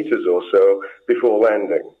 30 meters or so before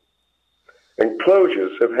landing. And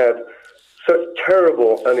closures have had such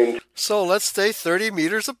terrible and So let's stay 30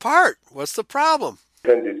 meters apart. What's the problem?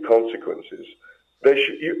 Intended consequences.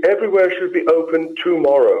 Everywhere should be open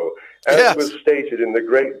tomorrow, as was stated in the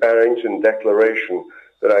Great Barrington Declaration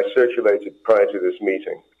that I circulated prior to this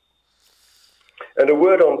meeting. And a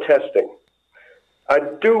word on testing. I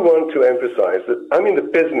do want to emphasize that I'm in the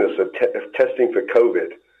business of testing for COVID.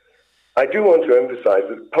 I do want to emphasize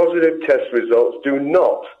that positive test results do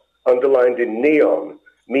not, underlined in neon,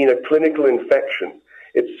 mean a clinical infection.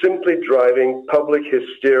 It's simply driving public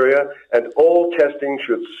hysteria, and all testing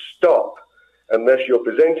should stop unless you're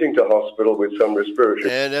presenting to hospital with some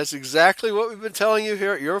respiratory. And that's exactly what we've been telling you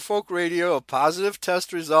here at Your Folk Radio. A positive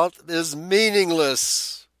test result is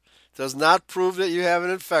meaningless. Does not prove that you have an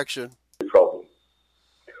infection. Problem.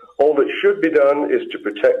 All that should be done is to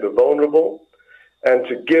protect the vulnerable and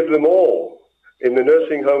to give them all in the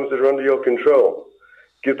nursing homes that are under your control.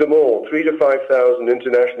 Give them all 3,000 to 5,000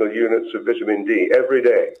 international units of vitamin D every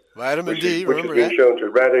day. Vitamin D, which has remember been that? shown to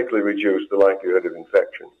radically reduce the likelihood of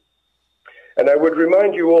infection. And I would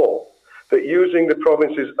remind you all that using the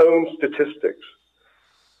province's own statistics,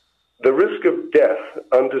 the risk of death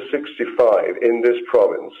under 65 in this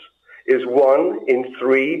province is 1 in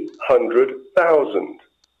 300,000.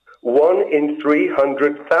 1 in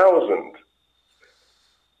 300,000.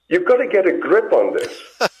 You've got to get a grip on this.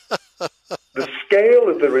 The scale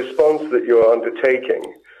of the response that you're undertaking,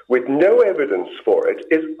 with no evidence for it,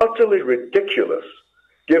 is utterly ridiculous,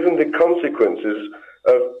 given the consequences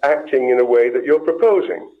of acting in a way that you're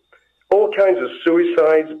proposing. All kinds of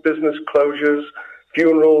suicides, business closures,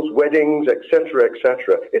 funerals, weddings, etc.,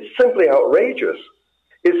 etc. It's simply outrageous.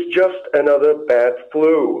 It's just another bad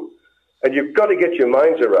flu. And you've got to get your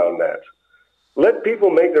minds around that. Let people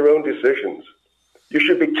make their own decisions. You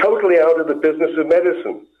should be totally out of the business of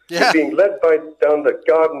medicine. Yeah. You're being led down the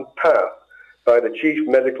garden path by the Chief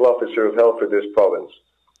Medical Officer of Health for this province.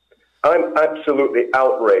 I'm absolutely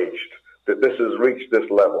outraged that this has reached this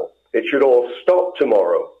level. It should all stop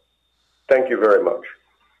tomorrow. Thank you very much.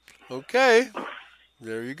 Okay,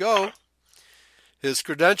 there you go. His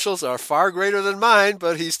credentials are far greater than mine,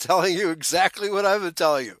 but he's telling you exactly what I've been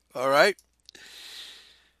telling you, all right?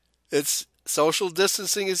 It's social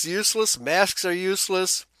distancing is useless. Masks are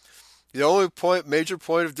useless. The only major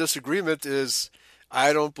point of disagreement is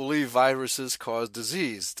I don't believe viruses cause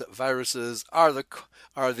disease. Viruses are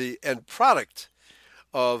the end product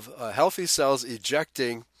of healthy cells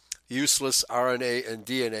ejecting useless RNA and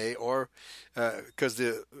DNA, or because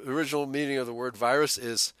the original meaning of the word virus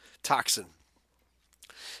is toxin.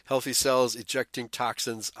 Healthy cells ejecting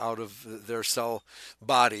toxins out of their cell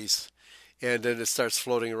bodies, and then it starts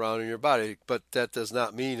floating around in your body. But that does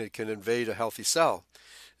not mean it can invade a healthy cell.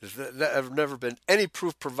 There's never been any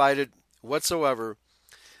proof provided whatsoever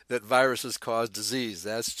that viruses cause disease.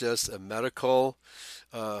 That's just a medical,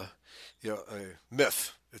 a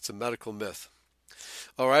myth. It's a medical myth.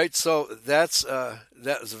 All right, so that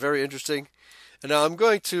was very interesting. And now I'm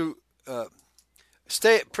going to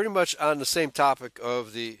stay pretty much on the same topic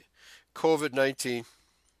of the COVID-19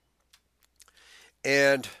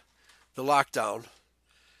 and the lockdown,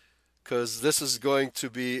 because this is going to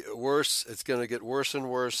be worse. It's going to get worse and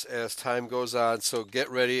worse as time goes on. So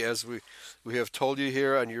get ready, as we have told you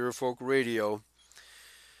here on Eurofolk Radio.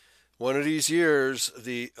 One of these years,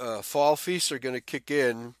 the fall feasts are going to kick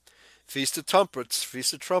in. Feast of Trumpets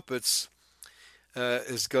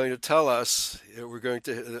is going to tell us we're going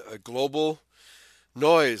to a global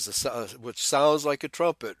noise, which sounds like a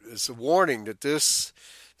trumpet. It's a warning that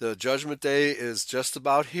the Judgment Day is just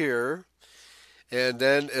about here. And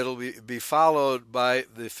then it'll be followed by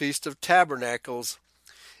the Feast of Tabernacles.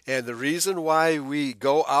 And the reason why we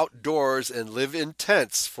go outdoors and live in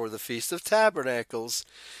tents for the Feast of Tabernacles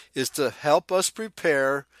is to help us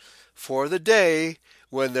prepare for the day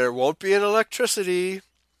when there won't be any electricity,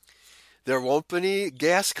 there won't be any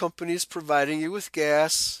gas companies providing you with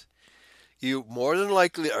gas. You more than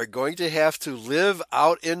likely are going to have to live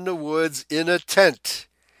out in the woods in a tent.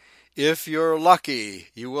 If you're lucky,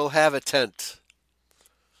 you will have a tent.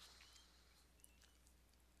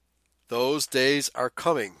 Those days are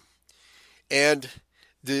coming. And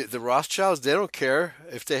the Rothschilds, they don't care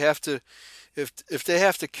if they have to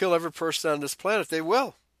kill every person on this planet, they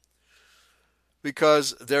will.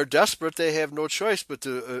 Because they're desperate, they have no choice but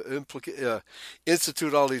to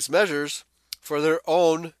institute all these measures for their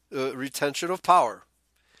own retention of power.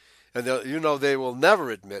 And they will never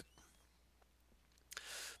admit.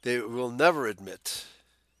 They will never admit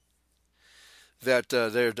that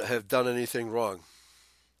they have done anything wrong.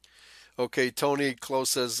 Okay, Tony Close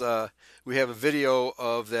says we have a video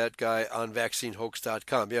of that guy on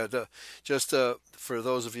vaccinehoax.com. Yeah, just for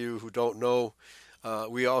those of you who don't know,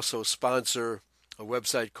 we also sponsor a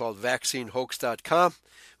website called vaccinehoax.com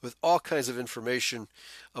with all kinds of information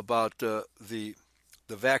about the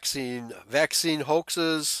vaccine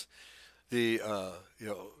hoaxes, the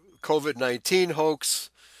COVID-19 hoax,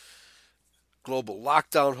 global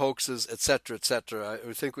lockdown hoaxes, etc., etc.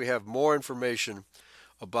 I think we have more information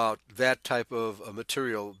about that type of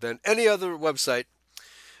material than any other website,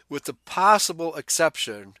 with the possible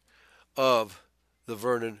exception of the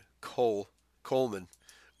Vernon Coleman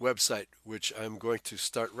website, which I'm going to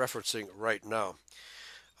start referencing right now.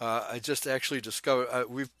 I just actually discovered,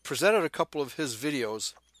 we've presented a couple of his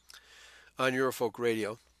videos on Eurofolk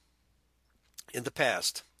Radio in the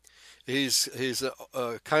past. He's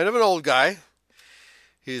a kind of an old guy.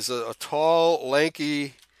 He's a tall,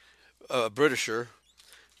 lanky Britisher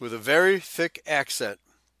with a very thick accent.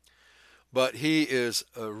 but he is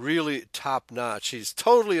really top notch. He's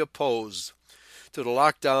totally opposed to the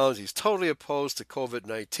lockdowns. He's totally opposed to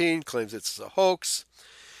COVID-19, claims it's a hoax.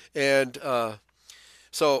 And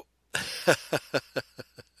so,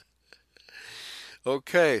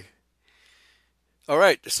 okay. All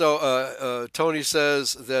right. So Tony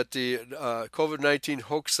says that the COVID-19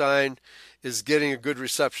 hoax sign is getting a good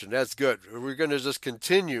reception. That's good. We're going to just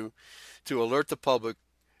continue to alert the public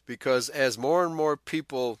because as more and more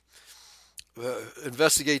people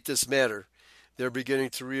investigate this matter, they're beginning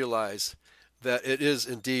to realize that it is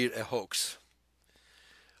indeed a hoax.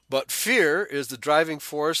 But fear is the driving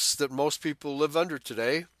force that most people live under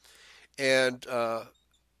today. And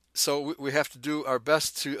so we have to do our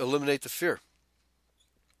best to eliminate the fear.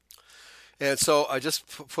 And so I just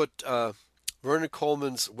put Vernon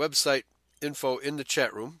Coleman's website info in the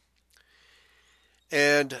chat room.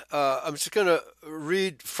 And I'm just going to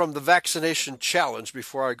read from the vaccination challenge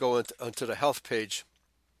before I go onto the health page.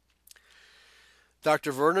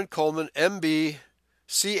 Dr. Vernon Coleman, MB,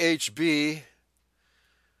 CHB,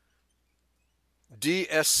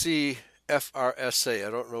 DSC, FRSA.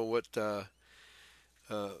 I don't know what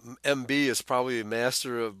MB is, probably a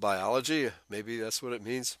Master of Biology. Maybe that's what it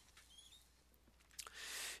means.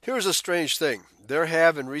 Here's a strange thing. There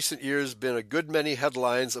have in recent years been a good many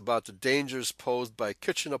headlines about the dangers posed by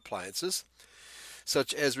kitchen appliances,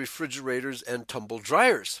 such as refrigerators and tumble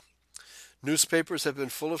dryers. Newspapers have been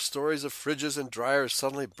full of stories of fridges and dryers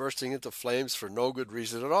suddenly bursting into flames for no good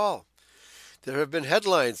reason at all. There have been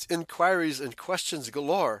headlines, inquiries, and questions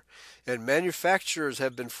galore, and manufacturers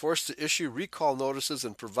have been forced to issue recall notices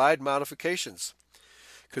and provide modifications.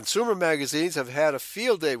 Consumer magazines have had a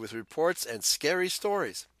field day with reports and scary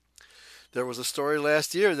stories. There was a story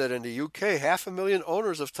last year that in the UK, 500,000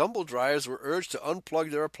 owners of tumble dryers were urged to unplug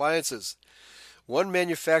their appliances. One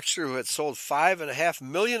manufacturer who had sold 5.5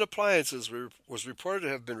 million appliances was reported to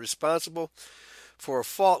have been responsible for a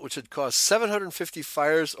fault which had caused 750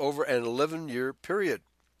 fires over an 11-year period.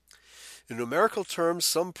 In numerical terms,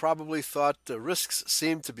 some probably thought the risks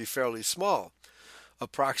seemed to be fairly small.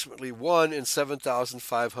 Approximately 1 in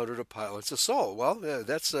 7,500 appliances sold. Well, yeah,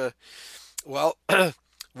 that's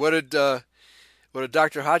what did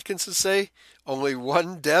Dr. Hodgkinson say? Only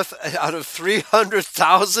one death out of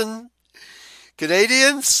 300,000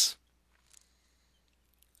 Canadians?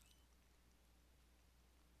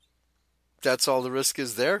 That's all the risk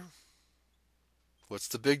is there? What's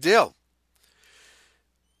the big deal?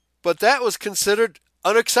 But that was considered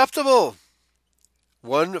unacceptable.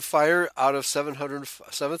 One fire out of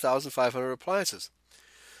 7,500 appliances.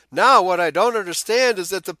 Now, what I don't understand is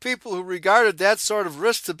that the people who regarded that sort of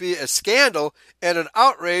risk to be a scandal and an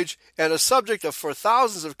outrage and a subject for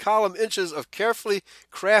thousands of column inches of carefully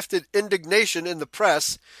crafted indignation in the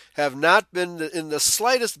press have not been in the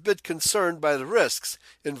slightest bit concerned by the risks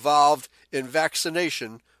involved in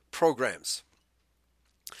vaccination programs.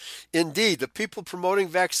 Indeed, the people promoting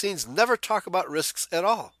vaccines never talk about risks at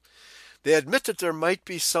all. They admit that there might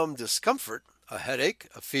be some discomfort, a headache,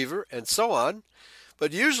 a fever, and so on.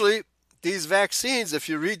 But usually, these vaccines, if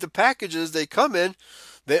you read the packages they come in,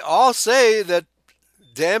 they all say that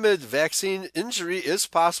damage, vaccine injury is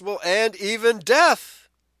possible, and even death.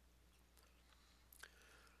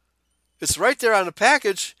 It's right there on the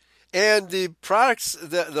package, and the products,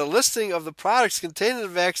 the listing of the products containing the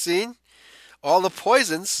vaccine, all the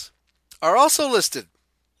poisons, are also listed.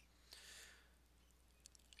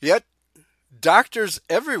 Yet, doctors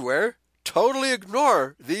everywhere totally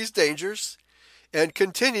ignore these dangers and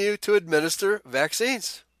continue to administer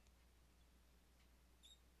vaccines.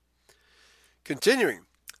 Continuing,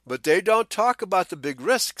 but they don't talk about the big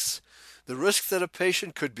risks, the risk that a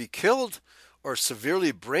patient could be killed or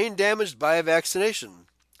severely brain damaged by a vaccination.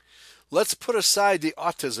 Let's put aside the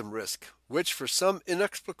autism risk, which for some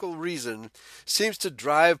inexplicable reason seems to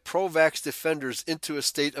drive pro-vax defenders into a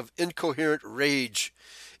state of incoherent rage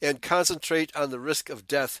and concentrate on the risk of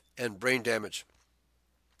death and brain damage.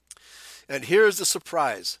 And here's the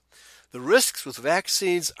surprise. The risks with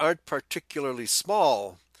vaccines aren't particularly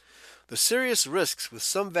small. The serious risks with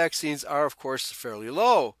some vaccines are, of course, fairly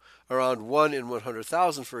low, around 1 in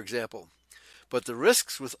 100,000, for example. But the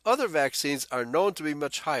risks with other vaccines are known to be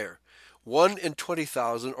much higher, 1 in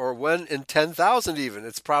 20,000 or 1 in 10,000 even.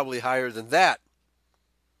 It's probably higher than that.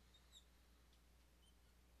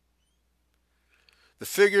 The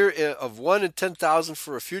figure of 1 in 10,000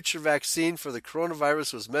 for a future vaccine for the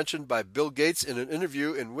coronavirus was mentioned by Bill Gates in an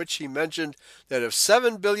interview in which he mentioned that if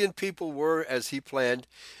 7 billion people were, as he planned,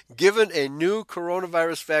 given a new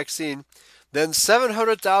coronavirus vaccine, then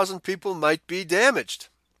 700,000 people might be damaged.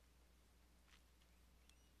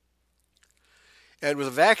 And with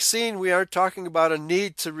a vaccine, we aren't talking about a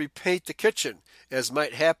need to repaint the kitchen, as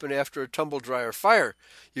might happen after a tumble dryer fire.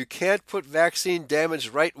 You can't put vaccine damage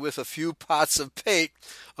right with a few pots of paint,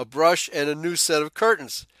 a brush, and a new set of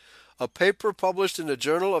curtains. A paper published in the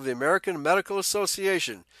Journal of the American Medical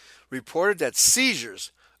Association reported that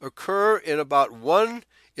seizures occur in about 1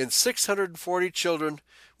 in 640 children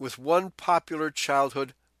with one popular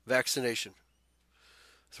childhood vaccination.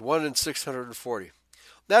 It's 1 in 640.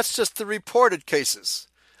 That's just the reported cases.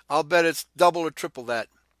 I'll bet it's double or triple that.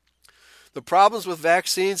 The problems with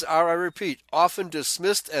vaccines are, I repeat, often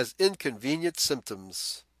dismissed as inconvenient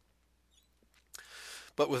symptoms.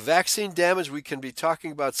 But with vaccine damage, we can be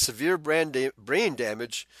talking about severe brain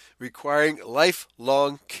damage requiring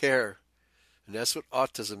lifelong care. And that's what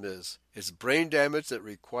autism is. It's brain damage that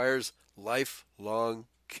requires lifelong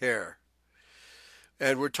care.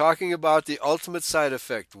 And we're talking about the ultimate side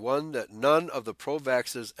effect, one that none of the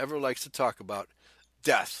pro-vaxxers ever likes to talk about,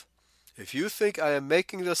 death. If you think I am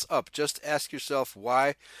making this up, just ask yourself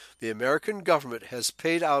why the American government has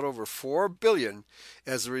paid out over $4 billion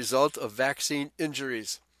as a result of vaccine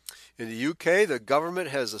injuries. In the UK, the government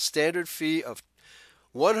has a standard fee of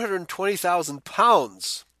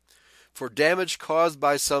 £120,000 for damage caused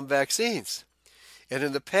by some vaccines. And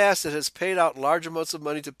in the past, it has paid out large amounts of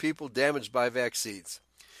money to people damaged by vaccines.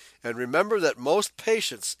 And remember that most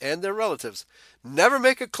patients and their relatives never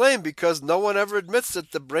make a claim because no one ever admits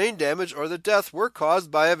that the brain damage or the death were caused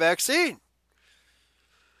by a vaccine.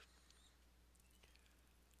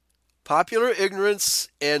 Popular ignorance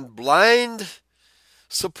and blind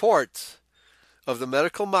support of the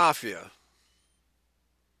medical mafia.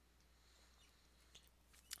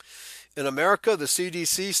 In America, the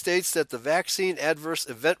CDC states that the vaccine adverse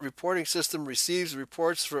event reporting system receives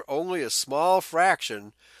reports for only a small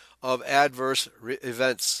fraction of adverse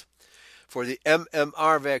events for the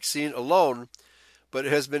MMR vaccine alone, but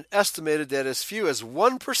it has been estimated that as few as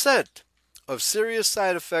 1% of serious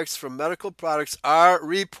side effects from medical products are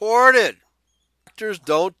reported. Doctors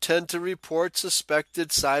don't tend to report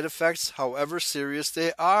suspected side effects, however serious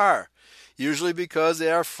they are. Usually because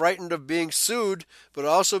they are frightened of being sued, but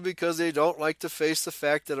also because they don't like to face the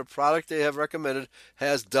fact that a product they have recommended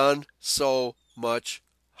has done so much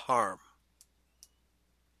harm.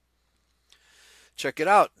 Check it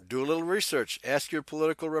out. Do a little research. Ask your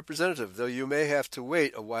political representative, though you may have to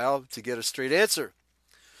wait a while to get a straight answer.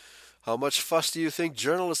 How much fuss do you think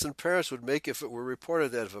journalists and parents would make if it were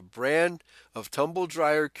reported that if a brand of tumble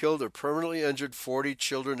dryer killed or permanently injured 40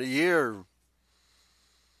 children a year?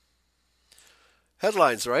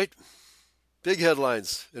 Headlines, right? Big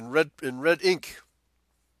headlines in red ink.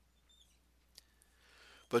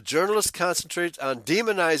 But journalists concentrate on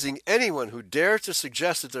demonizing anyone who dares to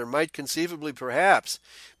suggest that there might conceivably perhaps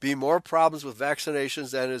be more problems with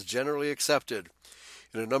vaccinations than is generally accepted.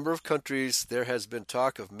 In a number of countries, there has been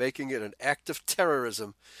talk of making it an act of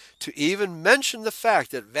terrorism to even mention the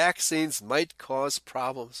fact that vaccines might cause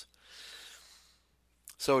problems.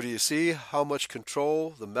 So do you see how much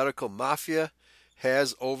control the medical mafia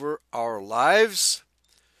has over our lives?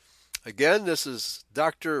 Again, this is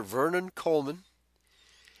Dr. Vernon Coleman,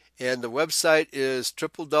 and the website is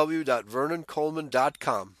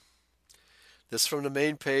www.vernoncoleman.com. This from the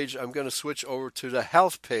main page. I'm going to switch over to the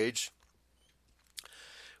health page,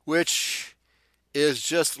 which is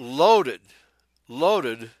just loaded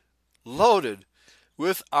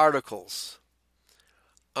with articles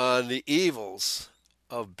on the evils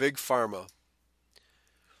of Big Pharma.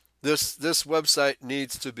 This website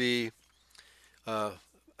needs to be, I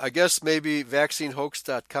guess maybe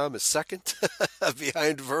vaccinehoax.com is second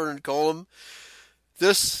behind Vernon Coleman.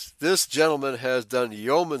 This gentleman has done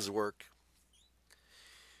yeoman's work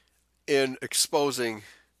in exposing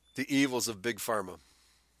the evils of Big Pharma.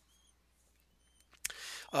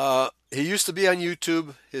 He used to be on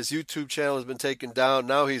YouTube. His YouTube channel has been taken down.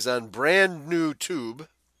 Now he's on brand new Tube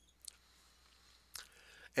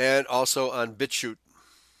and also on BitChute.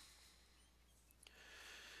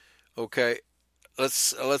 Okay,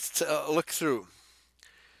 let's look through.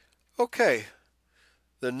 Okay,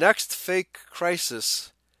 the next fake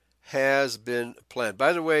crisis has been planned.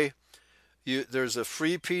 By the way, there's a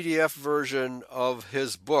free PDF version of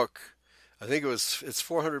his book. I think it's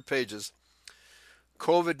 400 pages.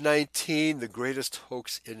 COVID-19, the greatest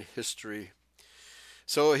hoax in history.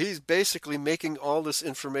 So he's basically making all this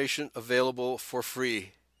information available for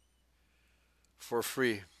free. For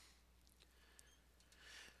free.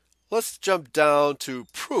 Let's jump down to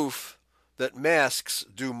proof that masks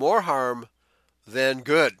do more harm than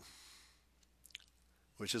good,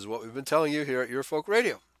 which is what we've been telling you here at Your Folk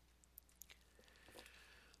Radio.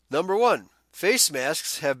 Number one, Face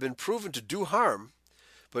masks have been proven to do harm,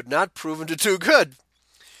 but not proven to do good.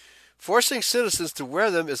 Forcing citizens to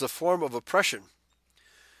wear them is a form of oppression.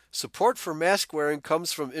 Support for mask wearing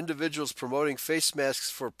comes from individuals promoting face masks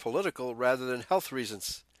for political rather than health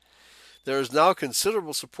reasons. There is now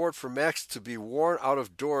considerable support for masks to be worn out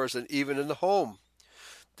of doors and even in the home.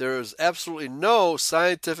 There is absolutely no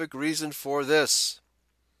scientific reason for this.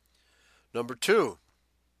 Number 2.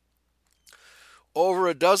 Over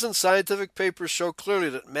a dozen scientific papers show clearly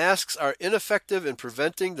that masks are ineffective in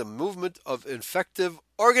preventing the movement of infective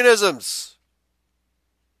organisms.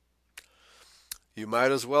 You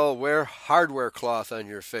might as well wear hardware cloth on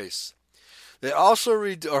your face. They also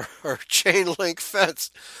or chain link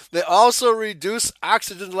fence. They also reduce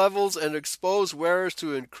oxygen levels and expose wearers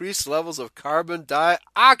to increased levels of carbon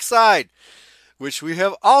dioxide, which we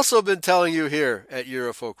have also been telling you here at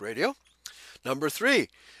Eurofolk Radio. Number 3.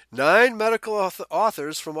 9 medical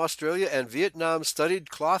authors from Australia and Vietnam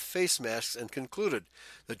studied cloth face masks and concluded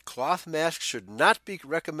that cloth masks should not be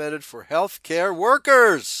recommended for health care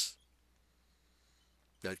workers.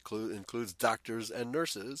 That includes doctors and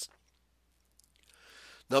nurses.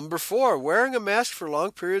 Number 4, wearing a mask for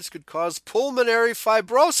long periods could cause pulmonary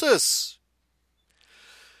fibrosis.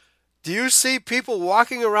 Do you see people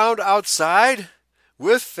walking around outside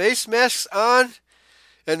with face masks on,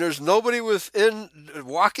 and there's nobody within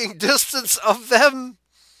walking distance of them?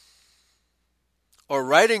 Or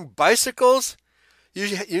riding bicycles?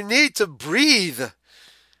 You need to breathe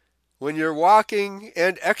when you're walking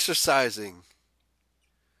and exercising.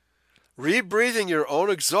 Rebreathing your own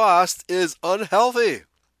exhaust is unhealthy.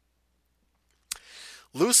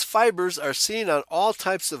 Loose fibers are seen on all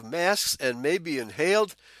types of masks and may be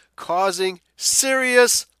inhaled, causing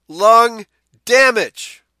serious lung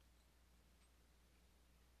damage.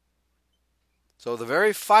 So the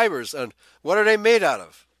very fibers, and what are they made out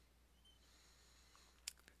of?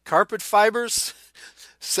 Carpet fibers?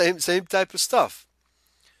 Same type of stuff.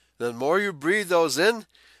 The more you breathe those in,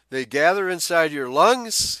 they gather inside your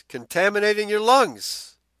lungs, contaminating your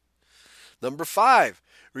lungs. Number 5,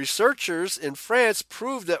 researchers in France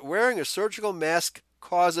proved that wearing a surgical mask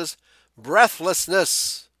causes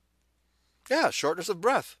breathlessness. Yeah, shortness of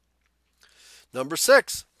breath. Number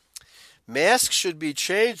 6, masks should be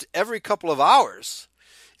changed every couple of hours,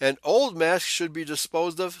 and old masks should be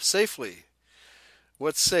disposed of safely.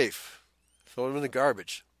 What's safe? Throw them in the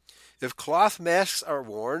garbage. If cloth masks are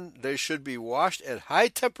worn, they should be washed at high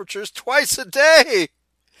temperatures twice a day.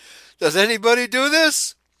 Does anybody do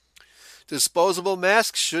this? Disposable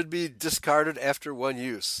masks should be discarded after one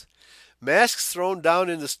use. Masks thrown down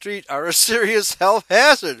in the street are a serious health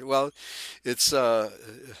hazard. Well, it's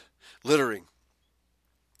littering.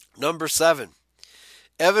 Number 7,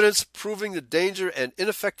 evidence proving the danger and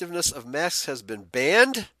ineffectiveness of masks has been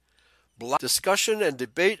banned. Discussion and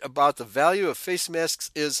debate about the value of face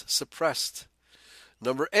masks is suppressed.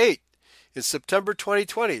 Number 8, in September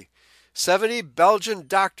 2020, 70 Belgian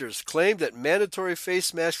doctors claimed that mandatory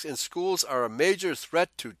face masks in schools are a major threat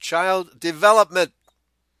to child development.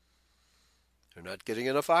 They're not getting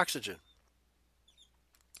enough oxygen.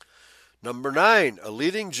 Number 9, a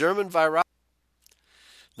leading German virologist.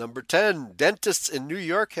 Number 10, dentists in New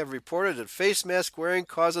York have reported that face mask wearing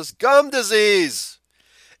causes gum disease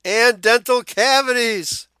and dental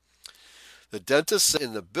cavities. The dentists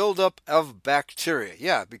in the buildup of bacteria.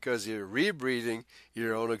 Yeah, because you're rebreathing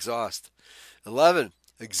your own exhaust. 11,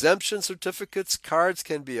 exemption certificates cards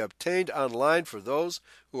can be obtained online for those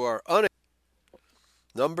who are unable.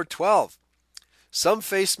 Number 12, some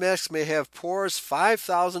face masks may have pores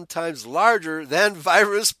 5,000 times larger than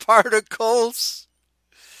virus particles.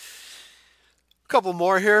 A couple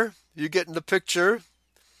more here. You get in the picture.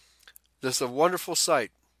 This is a wonderful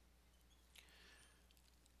sight.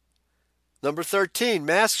 Number 13,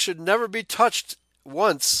 masks should never be touched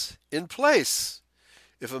once in place.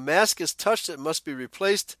 If a mask is touched, it must be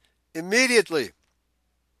replaced immediately.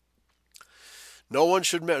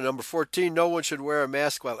 Number 14, no one should wear a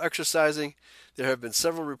mask while exercising. There have been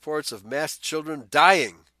several reports of masked children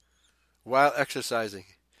dying while exercising.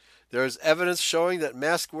 There is evidence showing that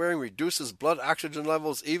mask wearing reduces blood oxygen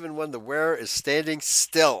levels even when the wearer is standing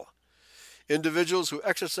still. Individuals who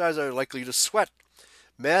exercise are likely to sweat.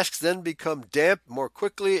 Masks then become damp more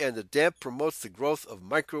quickly, and the damp promotes the growth of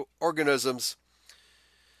microorganisms.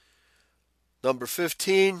 Number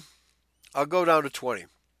 15, I'll go down to 20.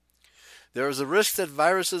 There is a risk that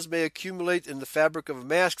viruses may accumulate in the fabric of a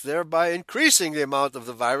mask, thereby increasing the amount of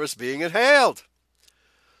the virus being inhaled.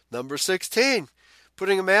 Number 16,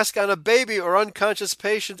 putting a mask on a baby or unconscious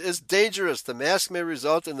patient is dangerous. The mask may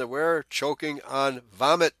result in the wearer choking on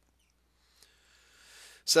vomit.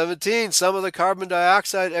 17. Some of the carbon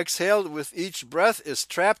dioxide exhaled with each breath is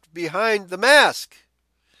trapped behind the mask.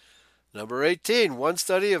 Number 18. One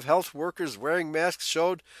study of health workers wearing masks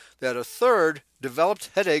showed that a third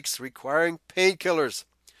developed headaches requiring painkillers.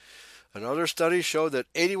 Another study showed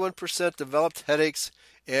that 81% developed headaches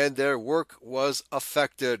and their work was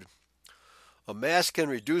affected. A mask can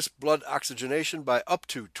reduce blood oxygenation by up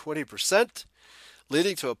to 20%,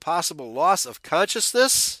 leading to a possible loss of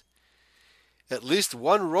consciousness. At least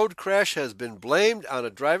one road crash has been blamed on a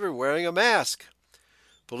driver wearing a mask.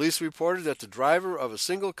 Police reported that the driver of a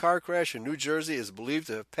single car crash in New Jersey is believed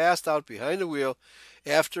to have passed out behind the wheel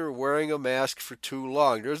after wearing a mask for too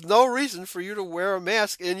long. There's no reason for you to wear a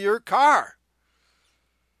mask in your car,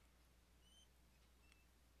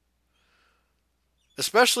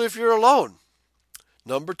 especially if you're alone.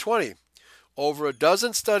 Number 20. Over a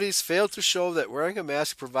dozen studies failed to show that wearing a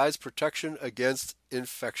mask provides protection against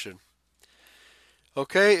infection.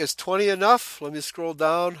 Okay, is 20 enough? Let me scroll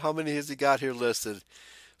down. How many has he got here listed?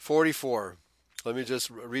 44. Let me just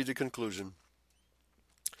read the conclusion.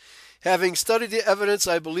 Having studied the evidence,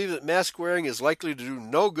 I believe that mask wearing is likely to do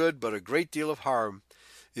no good but a great deal of harm.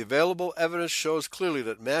 The available evidence shows clearly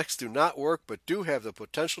that masks do not work but do have the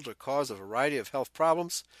potential to cause a variety of health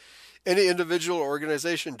problems. Any individual or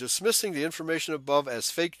organization dismissing the information above as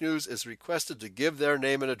fake news is requested to give their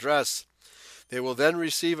name and address. They will then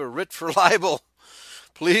receive a writ for libel.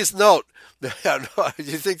 Please note, you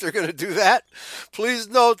think they're going to do that? Please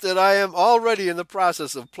note that I am already in the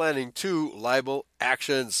process of planning 2 libel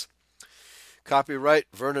actions. Copyright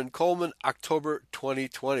Vernon Coleman, October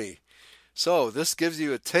 2020. So this gives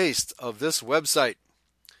you a taste of this website.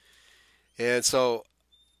 And so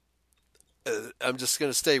I'm just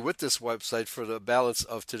going to stay with this website for the balance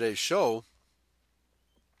of today's show.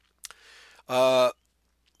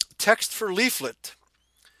 Text for leaflet.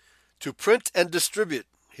 To print and distribute.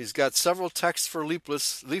 He's got several texts for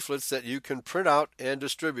leaflets that you can print out and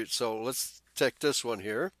distribute. So let's take this one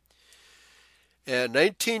here. And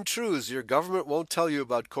 19 truths your government won't tell you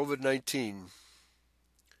about COVID-19.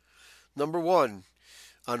 Number 1.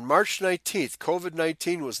 On March 19th,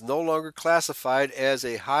 COVID-19 was no longer classified as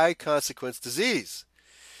a high consequence disease.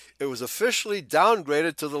 It was officially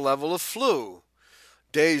downgraded to the level of flu.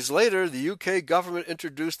 Days later, the UK government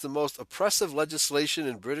introduced the most oppressive legislation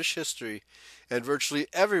in British history, and virtually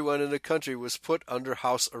everyone in the country was put under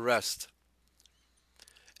house arrest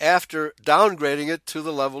after downgrading it to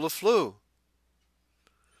the level of flu.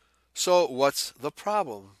 So what's the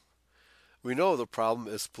problem? We know the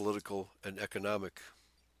problem is political and economic.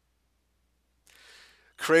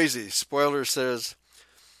 Crazy. Spoiler says,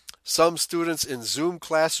 some students in Zoom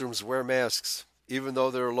classrooms wear masks, even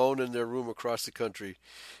though they're alone in their room across the country,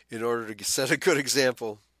 in order to set a good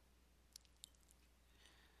example.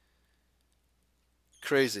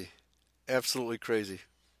 Crazy. Absolutely crazy.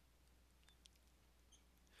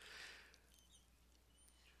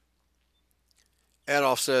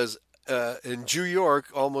 Adolf says, in New York,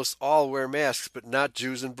 almost all wear masks, but not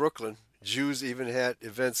Jews in Brooklyn. Jews even had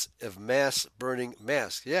events of mass burning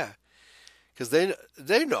masks. Yeah, because they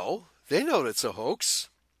know it's a hoax.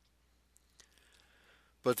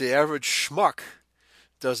 But the average schmuck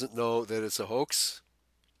doesn't know that it's a hoax.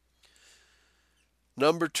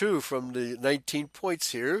 Number 2 from the 19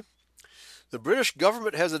 points here. The British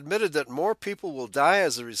government has admitted that more people will die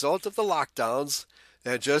as a result of the lockdowns,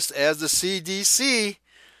 and just as the CDC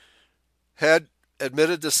had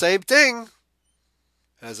admitted the same thing,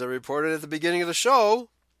 as I reported at the beginning of the show,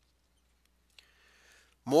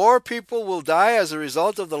 more people will die as a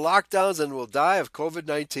result of the lockdowns than will die of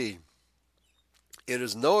COVID-19. It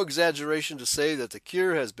is no exaggeration to say that the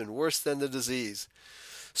cure has been worse than the disease.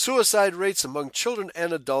 Suicide rates among children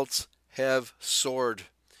and adults have soared.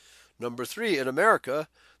 Number 3, in America,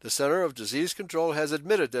 the Center of Disease Control has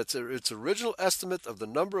admitted that its original estimate of the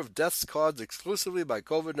number of deaths caused exclusively by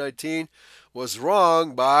COVID-19 was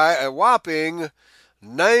wrong by a whopping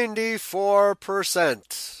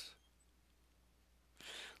 94%.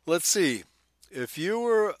 Let's see. If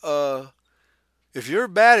your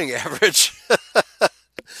batting average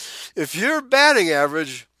if your batting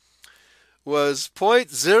average was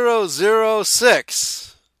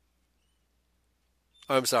 .006,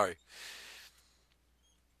 I'm sorry,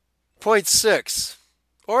 0.6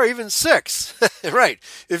 or even 6, right?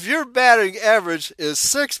 If your batting average is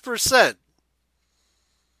 6%,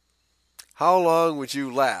 how long would you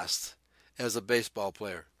last as a baseball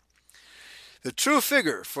player? The true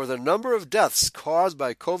figure for the number of deaths caused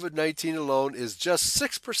by COVID-19 alone is just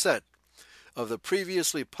 6% of the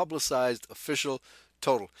previously publicized official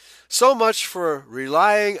total. So much for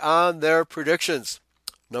relying on their predictions.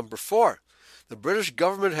 Number 4, The British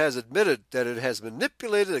government has admitted that it has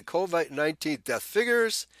manipulated the COVID-19 death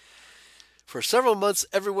figures. For several months,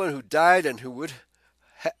 everyone who died and who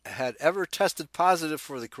had ever tested positive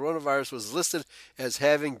for the coronavirus was listed as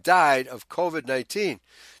having died of COVID-19.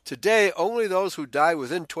 Today, only those who die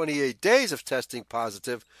within 28 days of testing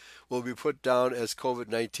positive will be put down as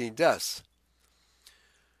COVID-19 deaths.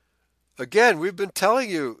 Again, we've been telling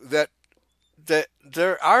you that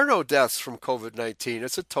there are no deaths from COVID-19.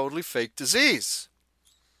 It's a totally fake disease.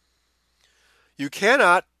 You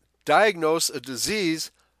cannot diagnose a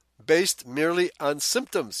disease based merely on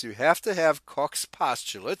symptoms. You have to have Koch's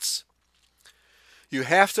postulates. You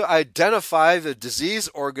have to identify the disease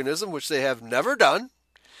organism, which they have never done,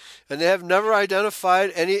 and they have never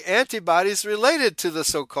identified any antibodies related to the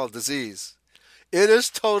so-called disease. It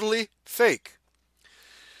is totally fake.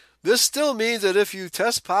 This still means that if you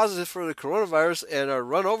test positive for the coronavirus and are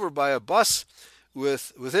run over by a bus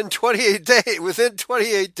within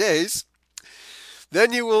 28 days,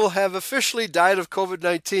 then you will have officially died of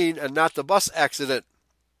COVID-19 and not the bus accident.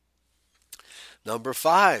 Number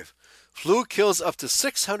 5, flu kills up to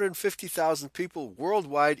 650,000 people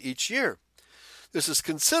worldwide each year. This is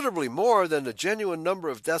considerably more than the genuine number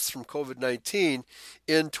of deaths from COVID-19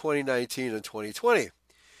 in 2019 and 2020.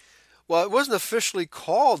 Well, it wasn't officially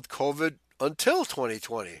called COVID until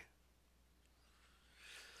 2020.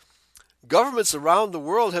 Governments around the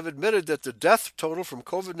world have admitted that the death total from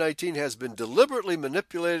COVID-19 has been deliberately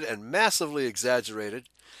manipulated and massively exaggerated.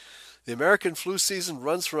 The American flu season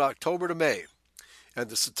runs from October to May, and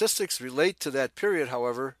the statistics related to that period.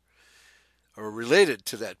 However, the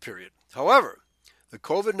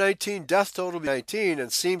COVID-19 death total is 19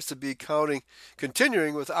 and seems to be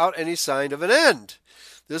continuing without any sign of an end.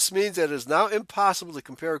 This means that it is now impossible to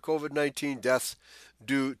compare COVID-19 deaths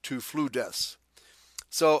due to flu deaths.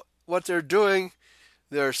 So what they're doing,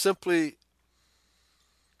 they're simply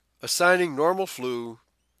assigning normal flu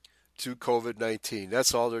to COVID-19.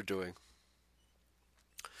 That's all they're doing.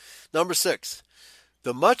 Number 6,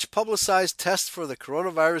 the much publicized test for the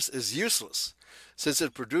coronavirus is useless since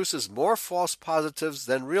it produces more false positives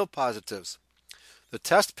than real positives. The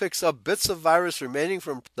test picks up bits of virus remaining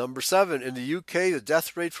from. Number 7, in the UK, the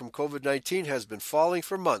death rate from COVID-19 has been falling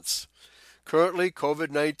for months. Currently,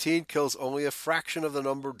 COVID-19 kills only a fraction of the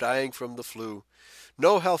number dying from the flu.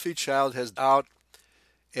 No healthy child has out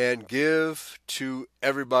and give to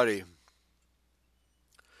everybody.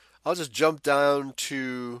 I'll just jump down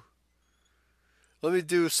to, let me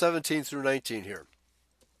do 17 through 19 here.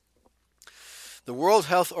 The World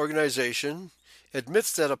Health Organization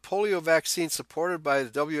admits that a polio vaccine supported by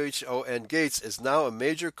the WHO and Gates is now a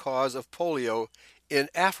major cause of polio in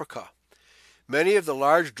Africa. Many of the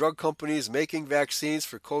large drug companies making vaccines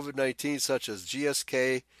for COVID-19, such as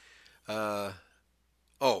GSK, that's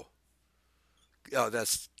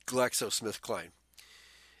GlaxoSmithKline,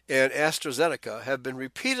 and AstraZeneca, have been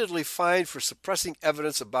repeatedly fined for suppressing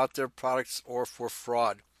evidence about their products or for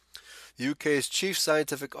fraud. The UK's Chief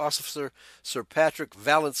Scientific Officer, Sir Patrick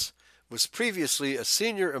Vallance, was previously a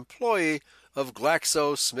senior employee of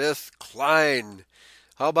GlaxoSmithKline.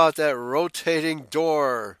 How about that rotating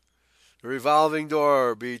door, the revolving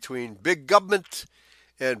door between big government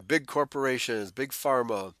and big corporations, big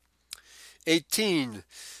pharma? 18.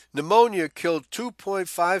 Pneumonia killed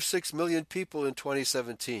 2.56 million people in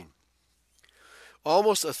 2017.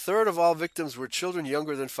 Almost a third of all victims were children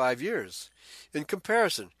younger than 5 years. In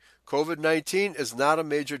comparison, COVID-19 is not a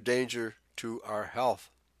major danger to our health.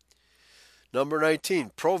 Number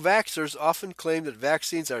 19. Pro-vaxxers often claim that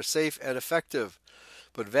vaccines are safe and effective,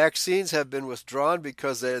 but vaccines have been withdrawn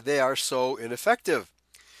because they are so ineffective.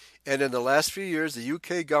 And in the last few years, the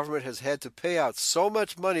UK government has had to pay out so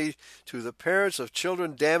much money to the parents of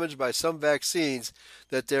children damaged by some vaccines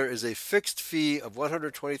that there is a fixed fee of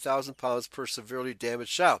 £120,000 per severely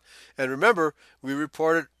damaged child. And remember, we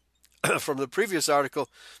reported from the previous article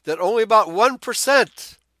that only about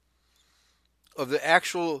 1% of the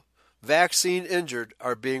actual vaccine injured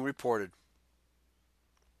are being reported.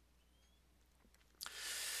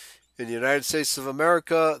 In the United States of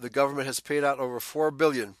America, the government has paid out over $4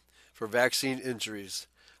 billion for vaccine injuries.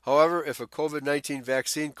 However, if a COVID-19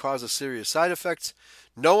 vaccine causes serious side effects,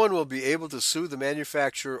 no one will be able to sue the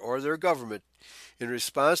manufacturer or their government. In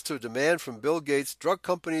response to a demand from Bill Gates, drug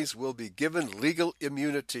companies will be given legal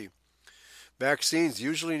immunity. Vaccines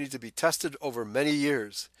usually need to be tested over many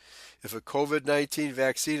years. If a COVID-19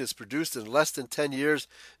 vaccine is produced in less than 10 years,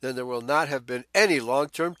 then there will not have been any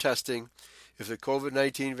long-term testing. If the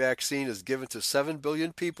COVID-19 vaccine is given to 7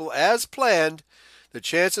 billion people as planned, the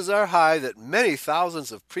chances are high that many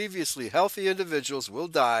thousands of previously healthy individuals will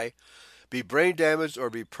die, be brain damaged, or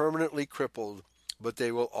be permanently crippled, but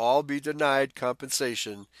they will all be denied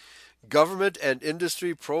compensation. Government and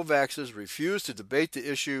industry pro-vaxxers refuse to debate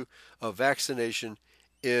the issue of vaccination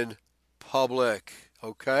in public.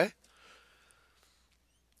 Okay?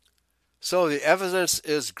 So the evidence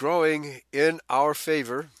is growing in our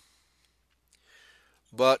favor,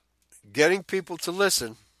 but getting people to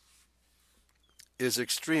listen is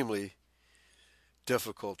extremely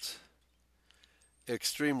difficult.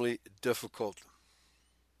 Extremely difficult.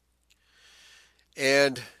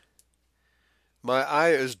 And my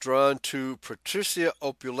eye is drawn to Patricia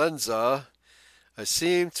Opulenza. I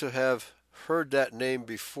seem to have heard that name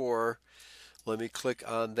before. Let me click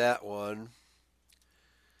on that one.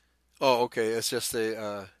 Oh, okay. It's just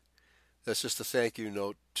that's just a thank you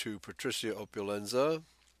note to Patricia Opulenza.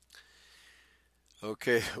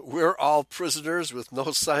 Okay, we're all prisoners with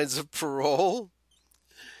no signs of parole.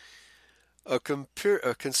 A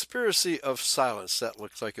conspiracy of silence. That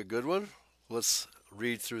looks like a good one. Let's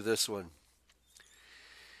read through this one.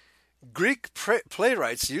 Greek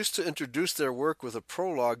playwrights used to introduce their work with a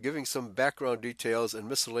prologue giving some background details and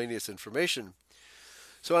miscellaneous information.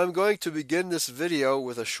 So I'm going to begin this video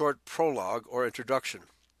with a short prologue or introduction.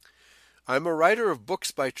 I'm a writer of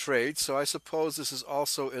books by trade, so I suppose this is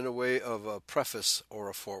also in a way of a preface or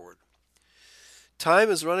a foreword. Time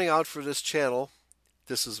is running out for this channel.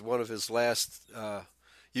 This is one of his last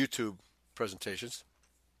YouTube presentations.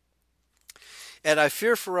 And I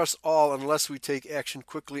fear for us all unless we take action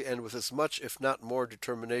quickly and with as much, if not more,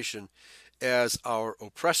 determination as our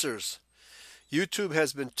oppressors. YouTube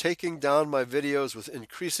has been taking down my videos with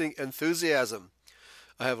increasing enthusiasm.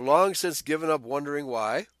 I have long since given up wondering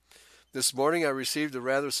why. This morning I received a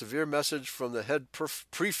rather severe message from the head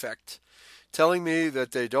prefect telling me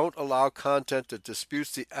that they don't allow content that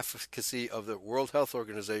disputes the efficacy of the World Health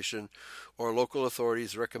Organization or local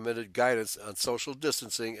authorities' recommended guidance on social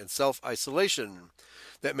distancing and self-isolation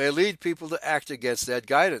that may lead people to act against that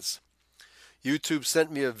guidance. YouTube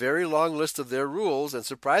sent me a very long list of their rules, and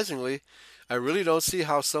surprisingly, I really don't see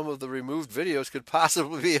how some of the removed videos could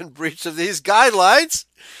possibly be in breach of these guidelines.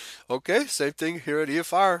 Okay, same thing here at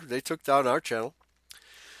EFR. They took down our channel,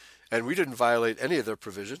 and we didn't violate any of their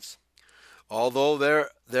provisions. Although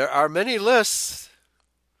there are many lists,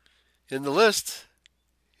 in the list,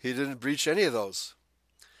 he didn't breach any of those.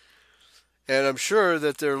 And I'm sure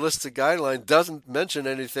that their list of guidelines doesn't mention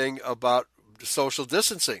anything about social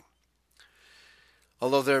distancing.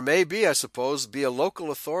 Although there may be, I suppose, be a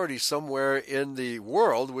local authority somewhere in the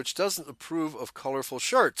world which doesn't approve of colorful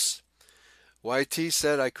shirts. YT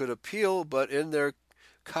said I could appeal, but in their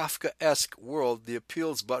Kafkaesque world, the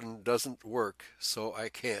appeals button doesn't work, so I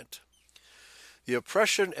can't. The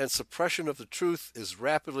oppression and suppression of the truth is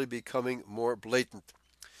rapidly becoming more blatant.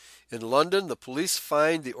 In London, the police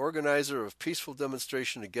fined the organizer of peaceful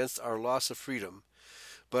demonstration against our loss of freedom,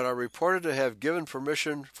 but are reported to have given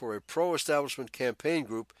permission for a pro-establishment campaign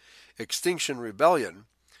group, Extinction Rebellion,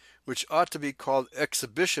 which ought to be called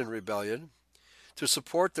Exhibition Rebellion, to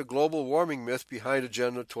support the global warming myth behind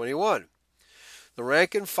Agenda 21. The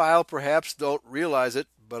rank and file perhaps don't realize it,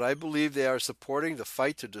 but I believe they are supporting the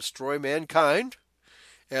fight to destroy mankind,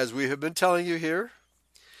 as we have been telling you here,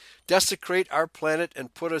 desecrate our planet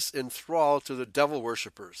and put us in thrall to the devil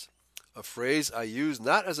worshippers, a phrase I use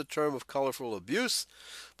not as a term of colorful abuse,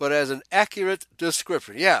 but as an accurate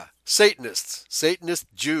description. Yeah, Satanists, Satanist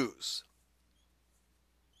Jews.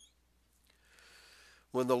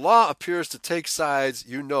 When the law appears to take sides,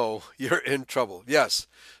 you know you're in trouble. Yes.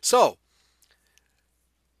 So,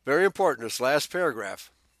 very important, this last paragraph.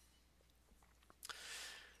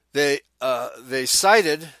 They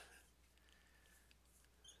cited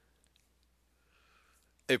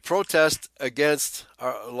a protest against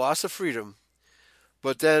our loss of freedom,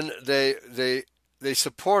 but then they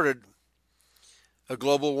supported a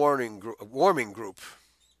global warming group.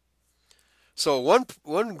 So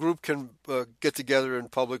one group can get together in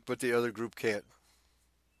public, but the other group can't.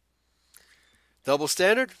 Double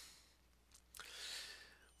standard?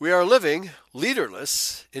 We are living,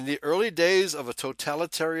 leaderless, in the early days of a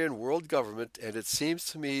totalitarian world government, and it seems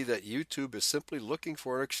to me that YouTube is simply looking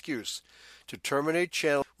for an excuse to terminate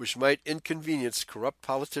channels which might inconvenience corrupt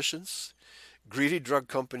politicians, greedy drug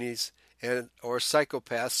companies, or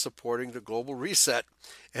psychopaths supporting the global reset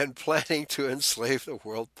and planning to enslave the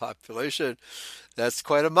world population. That's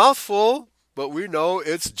quite a mouthful, but we know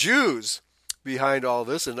it's Jews behind all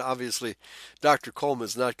this, and obviously Dr.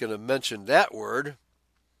 Coleman's not going to mention that word,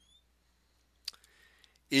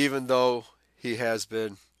 even though he has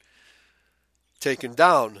been taken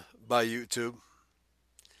down by YouTube.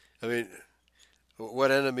 I mean,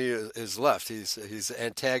 what enemy is left? He's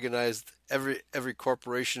antagonized every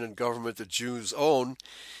corporation and government the Jews own.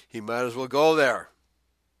 He might as well go there.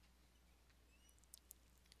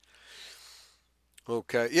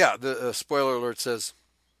 Okay, yeah, the spoiler alert says,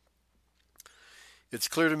 it's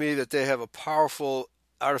clear to me that they have a powerful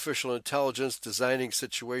artificial intelligence designing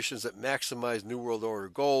situations that maximize New World Order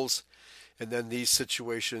goals, and then these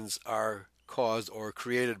situations are caused or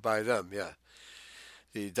created by them. Yeah,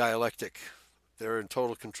 the dialectic. They're in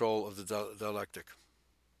total control of the dialectic.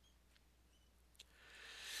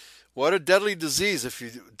 What a deadly disease!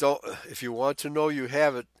 If you want to know you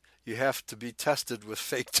have it, you have to be tested with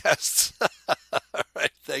fake tests. All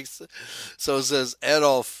right, thanks. So says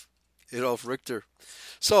Adolf Richter.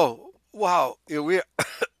 So wow,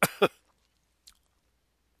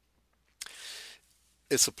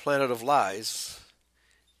 it's a planet of lies,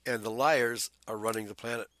 and the liars are running the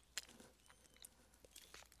planet.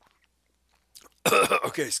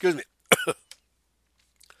 Okay, excuse me.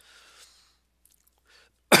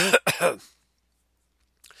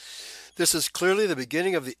 This is clearly the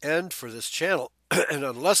beginning of the end for this channel, and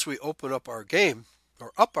unless we open up our game,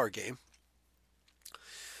 the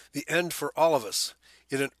end for all of us.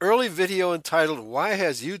 In an early video entitled, "Why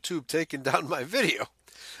Has YouTube Taken Down My Video?"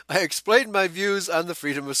 I explained my views on the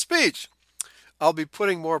freedom of speech. I'll be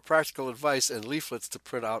putting more practical advice and leaflets to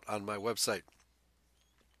print out on my website.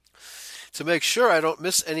 To make sure I don't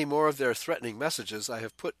miss any more of their threatening messages, I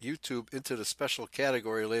have put YouTube into the special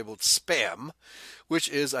category labeled spam, which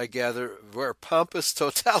is, I gather, where pompous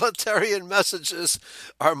totalitarian messages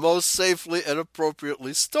are most safely and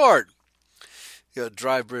appropriately stored.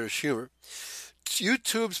 Dry British humor.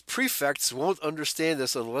 YouTube's prefects won't understand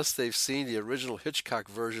this unless they've seen the original Hitchcock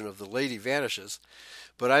version of The Lady Vanishes,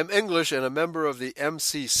 but I'm English and a member of the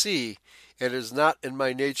MCC, and it is not in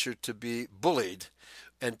my nature to be bullied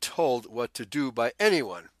and told what to do by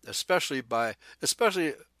anyone, especially by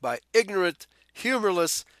ignorant,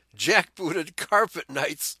 humorless, jackbooted carpet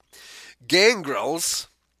knights, gangrels.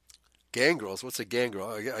 Gangrels, what's a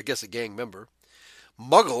gangrel? I guess a gang member.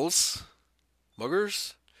 Muggers,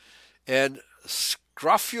 and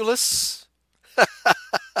scrofulous,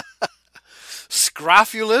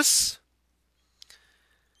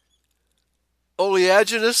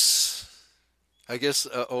 oleaginous. I guess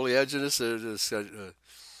oleaginous is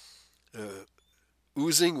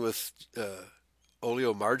oozing with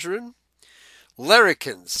oleomargarine.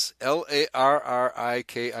 Larrikins,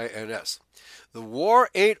 Larrikins. The war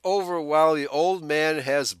ain't over while the old man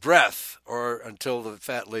has breath, or until the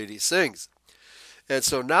fat lady sings. And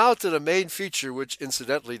so now to the main feature, which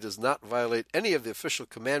incidentally does not violate any of the official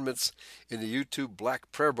commandments in the YouTube Black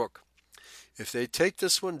Prayer Book. If they take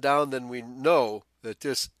this one down, then we know that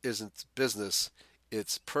this isn't business,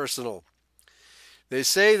 it's personal. They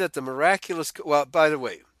say that the miraculous... Well, by the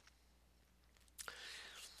way,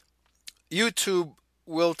 YouTube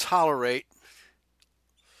will tolerate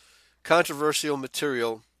controversial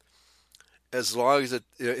material as long as it,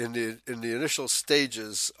 in the initial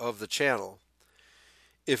stages of the channel,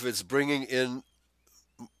 if it's bringing in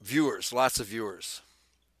viewers, lots of viewers.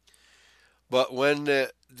 But when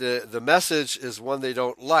the message is one they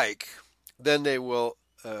don't like, then they will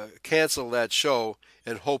cancel that show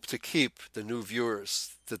and hope to keep the new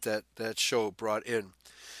viewers that show brought in.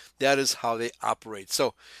 That is how they operate.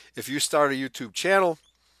 So if you start a YouTube channel,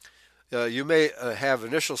 you may have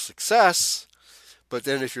initial success, but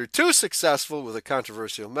then if you're too successful with a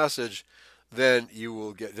controversial message, then you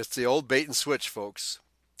will get... It's the old bait and switch, folks.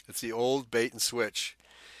 It's the old bait and switch.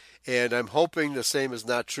 And I'm hoping the same is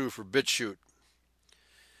not true for BitChute.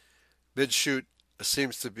 BitChute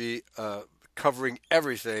seems to be covering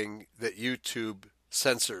everything that YouTube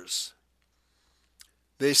censors.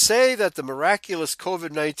 They say that the miraculous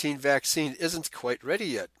COVID-19 vaccine isn't quite ready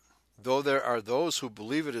yet, though there are those who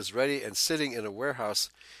believe it is ready and sitting in a warehouse,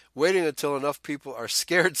 waiting until enough people are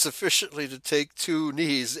scared sufficiently to take two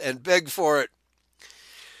knees and beg for it.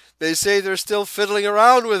 They say they're still fiddling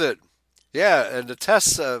around with it. Yeah, and the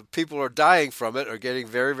tests, people are dying from it, or getting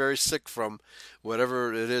very, very sick from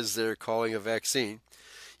whatever it is they're calling a vaccine.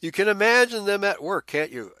 You can imagine them at work,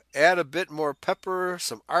 can't you? Add a bit more pepper,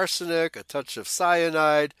 some arsenic, a touch of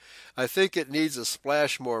cyanide. I think it needs a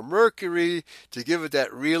splash more mercury to give it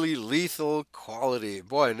that really lethal quality.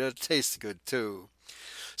 Boy, and it tastes good too.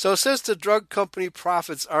 So since the drug company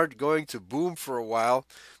profits aren't going to boom for a while,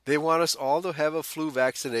 they want us all to have a flu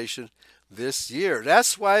vaccination this year.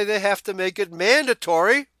 That's why they have to make it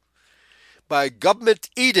mandatory by government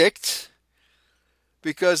edict,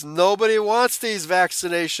 because nobody wants these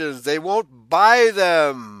vaccinations. They won't buy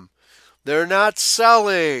them. They're not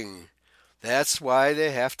selling. That's why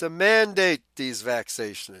they have to mandate these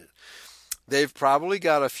vaccinations. They've probably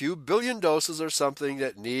got a few billion doses or something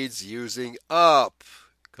that needs using up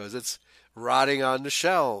because it's rotting on the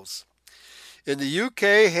shelves. In the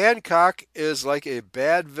UK, Hancock is like a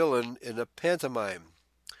bad villain in a pantomime.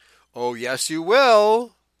 Oh, yes, you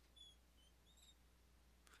will.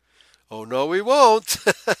 Oh, no, we won't.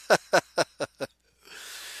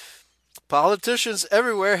 Politicians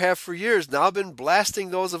everywhere have for years now been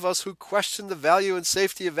blasting those of us who question the value and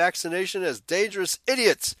safety of vaccination as dangerous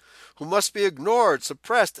idiots who must be ignored,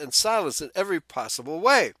 suppressed, and silenced in every possible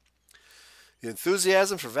way. The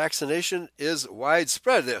enthusiasm for vaccination is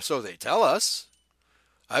widespread, so they tell us.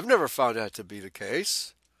 I've never found that to be the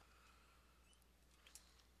case.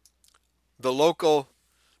 The local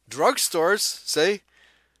drugstores say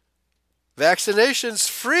vaccination's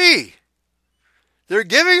free. They're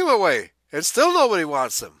giving them away, and still nobody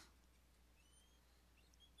wants them.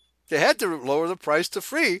 They had to lower the price to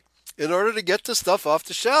free in order to get the stuff off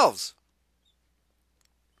the shelves.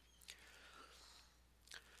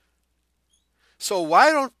 So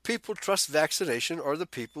why don't people trust vaccination or the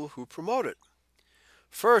people who promote it?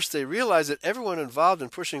 First, they realize that everyone involved in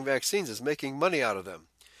pushing vaccines is making money out of them.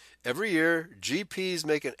 Every year, GPs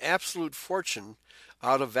make an absolute fortune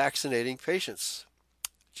out of vaccinating patients.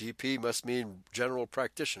 GP must mean general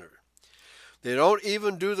practitioner. They don't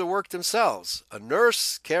even do the work themselves. A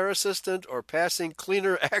nurse, care assistant, or passing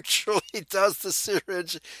cleaner actually does the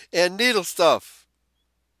syringe and needle stuff.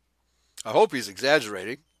 I hope he's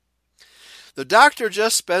exaggerating. The doctor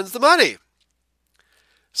just spends the money.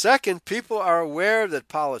 Second, people are aware that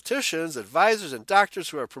politicians, advisors, and doctors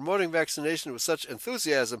who are promoting vaccination with such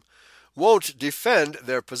enthusiasm won't defend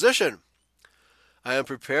their position. I am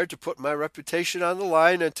prepared to put my reputation on the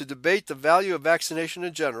line and to debate the value of vaccination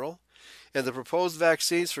in general and the proposed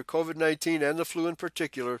vaccines for COVID-19 and the flu in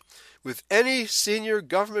particular with any senior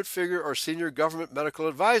government figure or senior government medical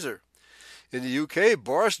advisor. In the UK,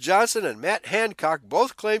 Boris Johnson and Matt Hancock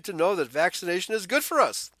both claim to know that vaccination is good for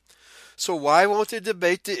us. So why won't they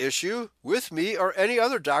debate the issue with me or any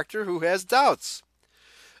other doctor who has doubts?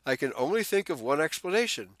 I can only think of one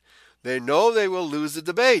explanation. They know they will lose the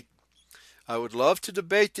debate. I would love to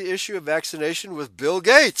debate the issue of vaccination with Bill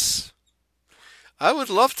Gates. I would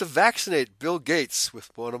love to vaccinate Bill Gates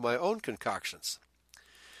with one of my own concoctions,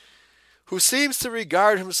 who seems to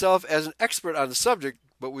regard himself as an expert on the subject,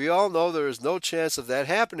 but we all know there is no chance of that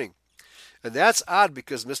happening. And that's odd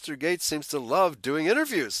because Mr. Gates seems to love doing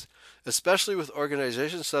interviews, especially with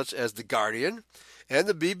organizations such as The Guardian and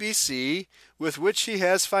the BBC, with which he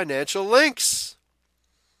has financial links.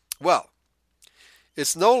 Well,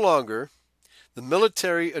 it's no longer the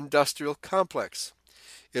military-industrial complex.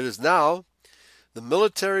 It is now the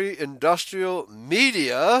military-industrial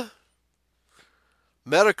media,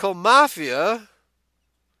 medical mafia,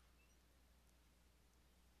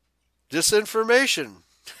 disinformation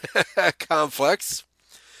complex,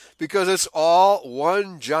 because it's all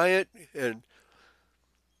one giant, and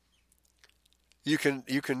you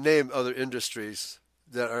can name other industries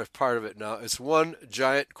that are part of it now. It's one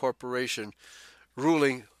giant corporation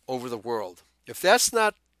ruling over the world. If that's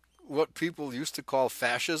not what people used to call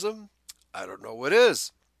fascism, I don't know what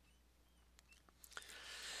is.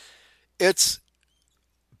 It's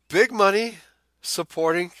big money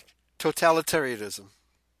supporting totalitarianism.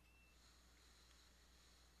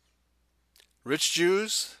 Rich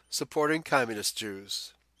Jews supporting communist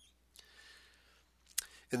Jews.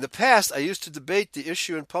 In the past, I used to debate the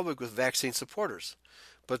issue in public with vaccine supporters,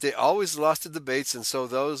 but they always lost the debates, and so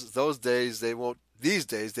these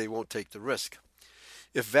days they won't take the risk.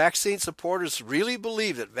 If vaccine supporters really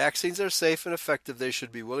believe that vaccines are safe and effective, they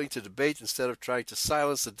should be willing to debate instead of trying to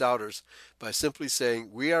silence the doubters by simply saying,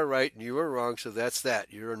 we are right and you are wrong, so that's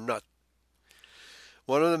that. You're a nut.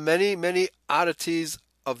 One of the many, many oddities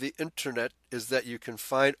of the internet is that you can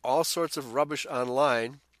find all sorts of rubbish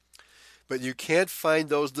online, but you can't find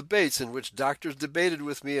those debates in which doctors debated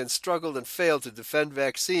with me and struggled and failed to defend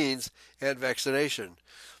vaccines and vaccination.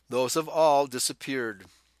 Those have all disappeared.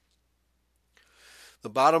 The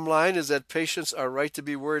bottom line is that patients are right to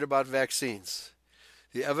be worried about vaccines.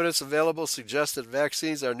 The evidence available suggests that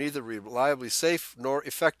vaccines are neither reliably safe nor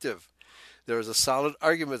effective. There is a solid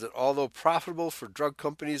argument that although profitable for drug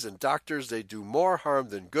companies and doctors, they do more harm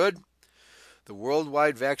than good. The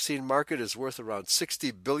worldwide vaccine market is worth around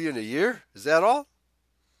 $60 billion a year. Is that all?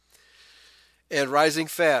 And rising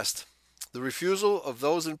fast. The refusal of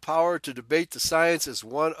those in power to debate the science is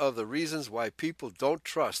one of the reasons why people don't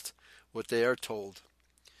trust what they are told.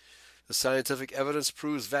 The scientific evidence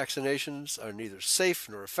proves vaccinations are neither safe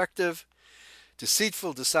nor effective.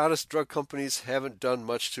 Deceitful, dishonest drug companies haven't done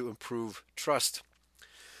much to improve trust.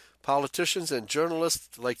 Politicians and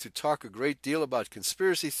journalists like to talk a great deal about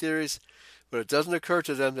conspiracy theories, but it doesn't occur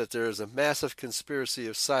to them that there is a massive conspiracy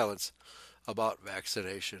of silence about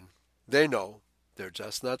vaccination. They know, they're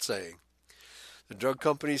just not saying. The drug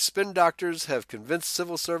companies' spin doctors have convinced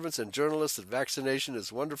civil servants and journalists that vaccination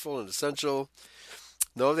is wonderful and essential.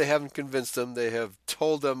 No, they haven't convinced them. They have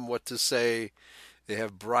told them what to say. They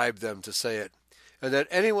have bribed them to say it. And that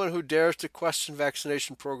anyone who dares to question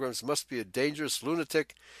vaccination programs must be a dangerous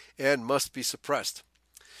lunatic and must be suppressed.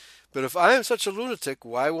 But if I am such a lunatic,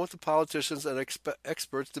 why won't the politicians and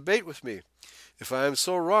experts debate with me? If I am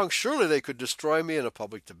so wrong, surely they could destroy me in a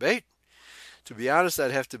public debate. To be honest,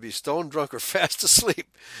 I'd have to be stone drunk or fast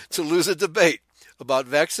asleep to lose a debate about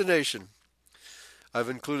vaccination. I've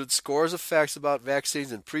included scores of facts about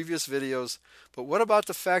vaccines in previous videos, but what about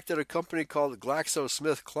the fact that a company called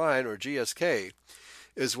GlaxoSmithKline, or GSK,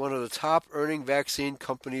 is one of the top earning vaccine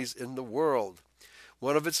companies in the world?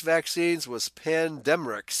 One of its vaccines was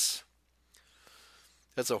Pandemrix.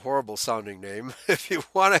 That's a horrible sounding name. If you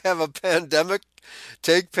want to have a pandemic,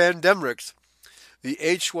 take Pandemrix, the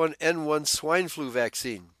H1N1 swine flu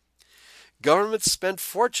vaccine. Governments spent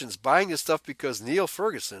fortunes buying this stuff because Neil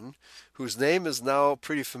Ferguson, whose name is now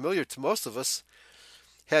pretty familiar to most of us,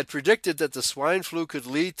 had predicted that the swine flu could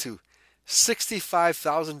lead to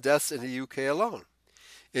 65,000 deaths in the UK alone.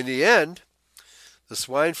 In the end, the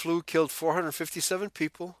swine flu killed 457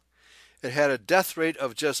 people and had a death rate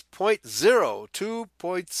of just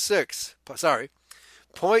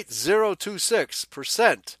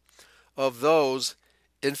 0.026% of those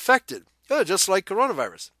infected, just like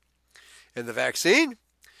coronavirus. And the vaccine?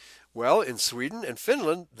 Well, in Sweden and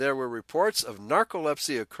Finland, there were reports of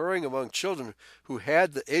narcolepsy occurring among children who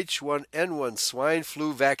had the H1N1 swine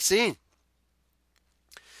flu vaccine.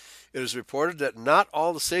 It is reported that not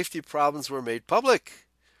all the safety problems were made public.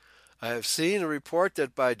 I have seen a report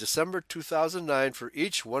that by December 2009, for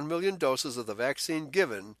each 1 million doses of the vaccine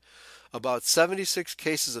given, about 76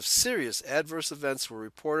 cases of serious adverse events were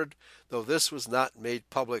reported, though this was not made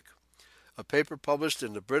public. A paper published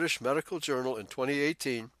in the British Medical Journal in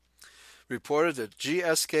 2018 reported that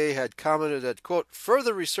GSK had commented that, quote,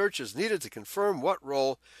 further research is needed to confirm what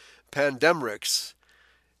role Pandemrix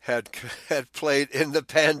had played in the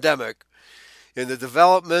pandemic in the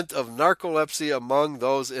development of narcolepsy among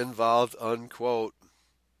those involved, unquote.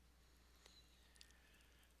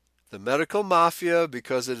 The medical mafia,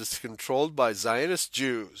 because it is controlled by Zionist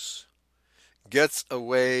Jews, gets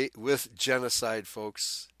away with genocide,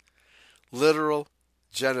 folks. Literal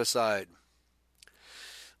genocide.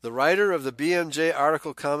 The writer of the BMJ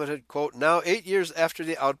article commented, quote, now 8 years after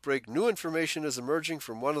the outbreak, new information is emerging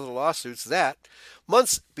from one of the lawsuits that,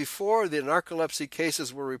 months before the narcolepsy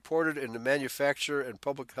cases were reported in the manufacturer and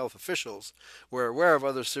public health officials, were aware of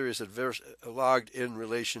other serious adverse logged in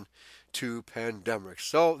relation to pandemics.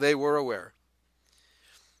 So they were aware.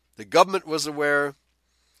 The government was aware.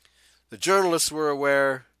 The journalists were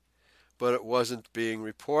aware, but it wasn't being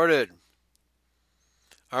reported.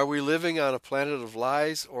 Are we living on a planet of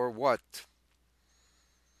lies or what?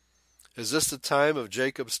 Is this the time of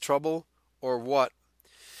Jacob's trouble or what?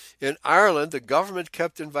 In Ireland, the government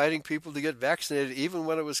kept inviting people to get vaccinated even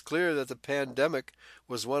when it was clear that the pandemic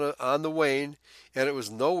was on the wane and it was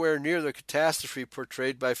nowhere near the catastrophe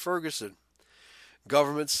portrayed by Ferguson,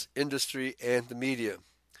 governments, industry, and the media.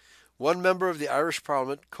 One member of the Irish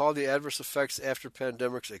Parliament called the adverse effects after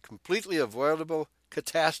pandemics a completely avoidable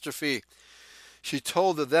catastrophe. She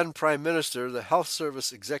told the then Prime Minister the health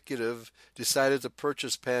service executive decided to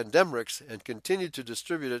purchase Pandemrix and continued to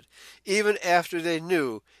distribute it even after they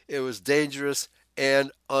knew it was dangerous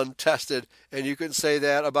and untested. And you can say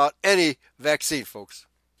that about any vaccine, folks.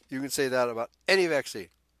 You can say that about any vaccine.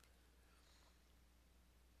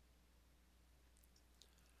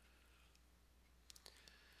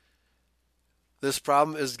 This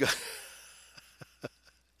problem is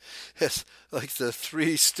it's like the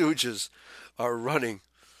Three Stooges are running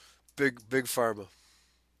big pharma.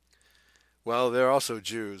 Well, they're also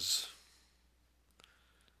Jews.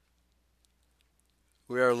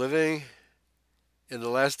 We are living in the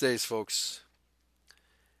last days, folks.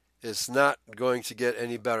 It's not going to get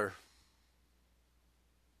any better.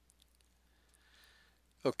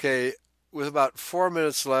 Okay, with about 4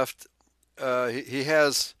 minutes left, he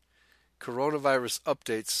has coronavirus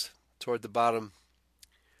updates toward the bottom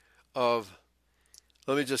of,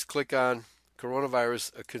 let me just click on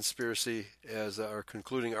coronavirus, a conspiracy, as our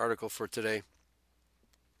concluding article for today.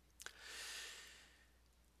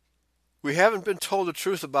 We haven't been told the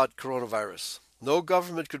truth about coronavirus. No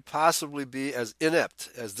government could possibly be as inept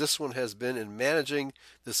as this one has been in managing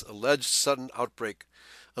this alleged sudden outbreak,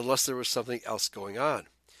 unless there was something else going on.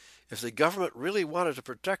 If the government really wanted to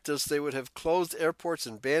protect us, they would have closed airports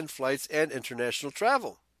and banned flights and international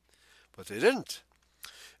travel. But they didn't.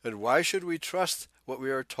 And why should we trust what we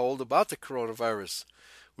are told about the coronavirus?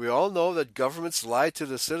 We all know that governments lie to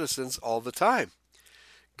the citizens all the time.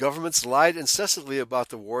 Governments lied incessantly about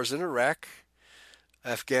the wars in Iraq,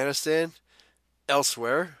 Afghanistan,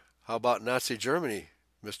 elsewhere. How about Nazi Germany,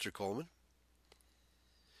 Mr. Coleman?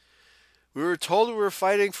 We were told we were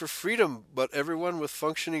fighting for freedom, but everyone with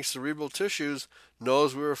functioning cerebral tissues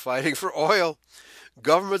knows we were fighting for oil.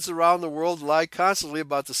 Governments around the world lie constantly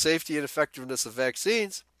about the safety and effectiveness of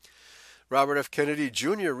vaccines. Robert F. Kennedy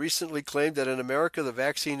Jr. recently claimed that in America the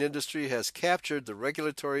vaccine industry has captured the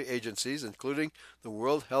regulatory agencies, including the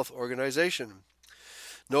World Health Organization.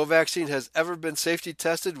 No vaccine has ever been safety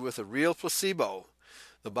tested with a real placebo.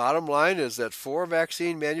 The bottom line is that 4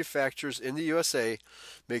 vaccine manufacturers in the USA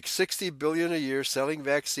make $60 billion a year selling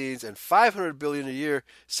vaccines and $500 billion a year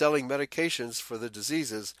selling medications for the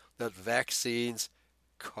diseases that vaccines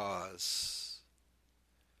cause.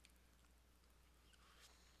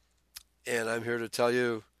 And I'm here to tell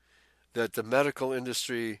you that the medical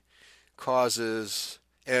industry causes,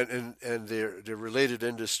 and the related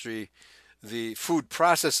industry, the food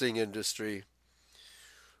processing industry,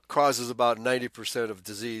 causes about 90% of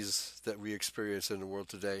disease that we experience in the world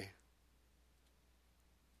today.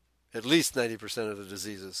 At least 90% of the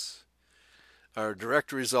diseases are a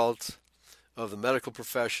direct result of the medical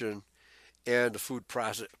profession and the food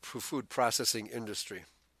processing industry.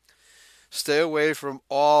 Stay away from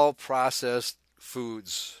all processed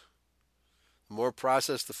foods. The more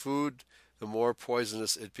processed the food, the more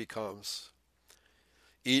poisonous it becomes.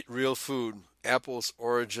 Eat real food, apples,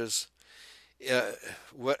 oranges,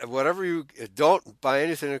 whatever you don't buy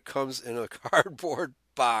anything that comes in a cardboard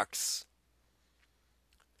box.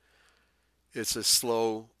 It's a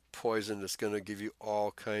slow poison that's going to give you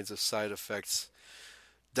all kinds of side effects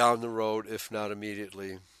down the road, if not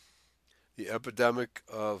immediately. The epidemic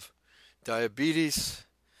of diabetes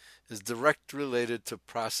is directly related to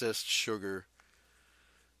processed sugar.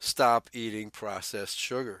 Stop eating processed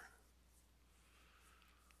sugar.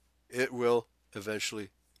 It will eventually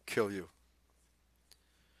kill you.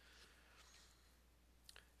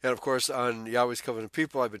 And of course, on Yahweh's Covenant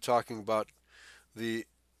People, I've been talking about the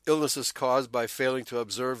illnesses caused by failing to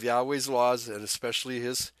observe Yahweh's laws, and especially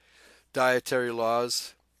his dietary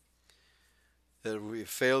laws. That if we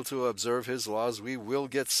fail to observe his laws, we will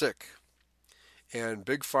get sick. And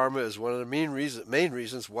Big Pharma is one of the main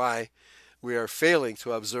reasons why we are failing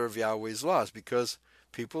to observe Yahweh's laws, because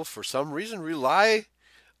people, for some reason, rely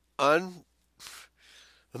on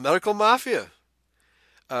the medical mafia.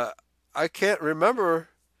 I can't remember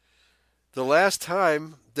the last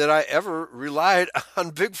time that I ever relied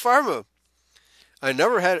on Big Pharma. I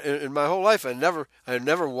never had in my whole life. I never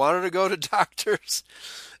wanted to go to doctors,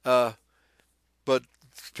 but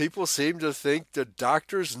people seem to think that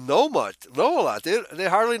doctors know a lot. They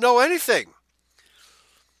hardly know anything.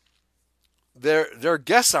 They're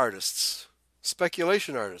guess artists,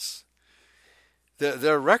 speculation artists.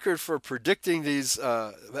 Their record for predicting these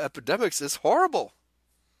epidemics is horrible.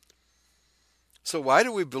 So why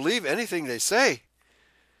do we believe anything they say?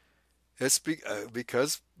 It's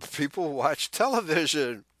because people watch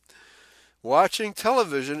television. Watching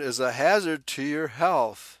television is a hazard to your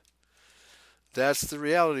health. That's the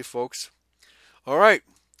reality, folks. All right.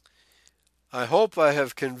 I hope I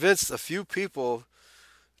have convinced a few people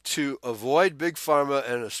to avoid Big Pharma,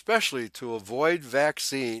 and especially to avoid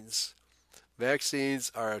vaccines.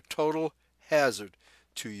 Vaccines are a total hazard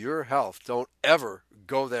to your health. Don't ever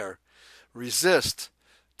go there. Resist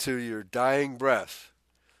to your dying breath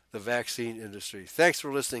the vaccine industry. Thanks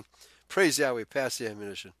for listening. Praise Yahweh. Pass the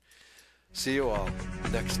ammunition. See you all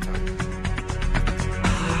next time.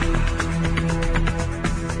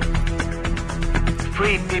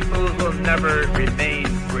 Free people will never remain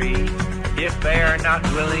free if they are not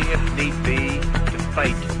willing, if need be, to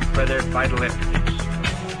fight for their vital interests.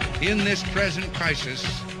 In this present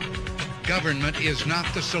crisis, government is not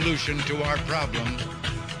the solution to our problem.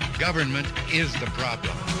 Government is the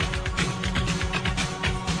problem.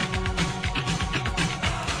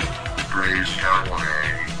 Praise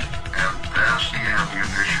Yahweh and pass the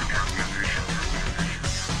ammunition.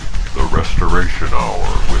 The Restoration Hour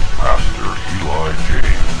with Pastor Eli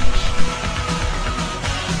James.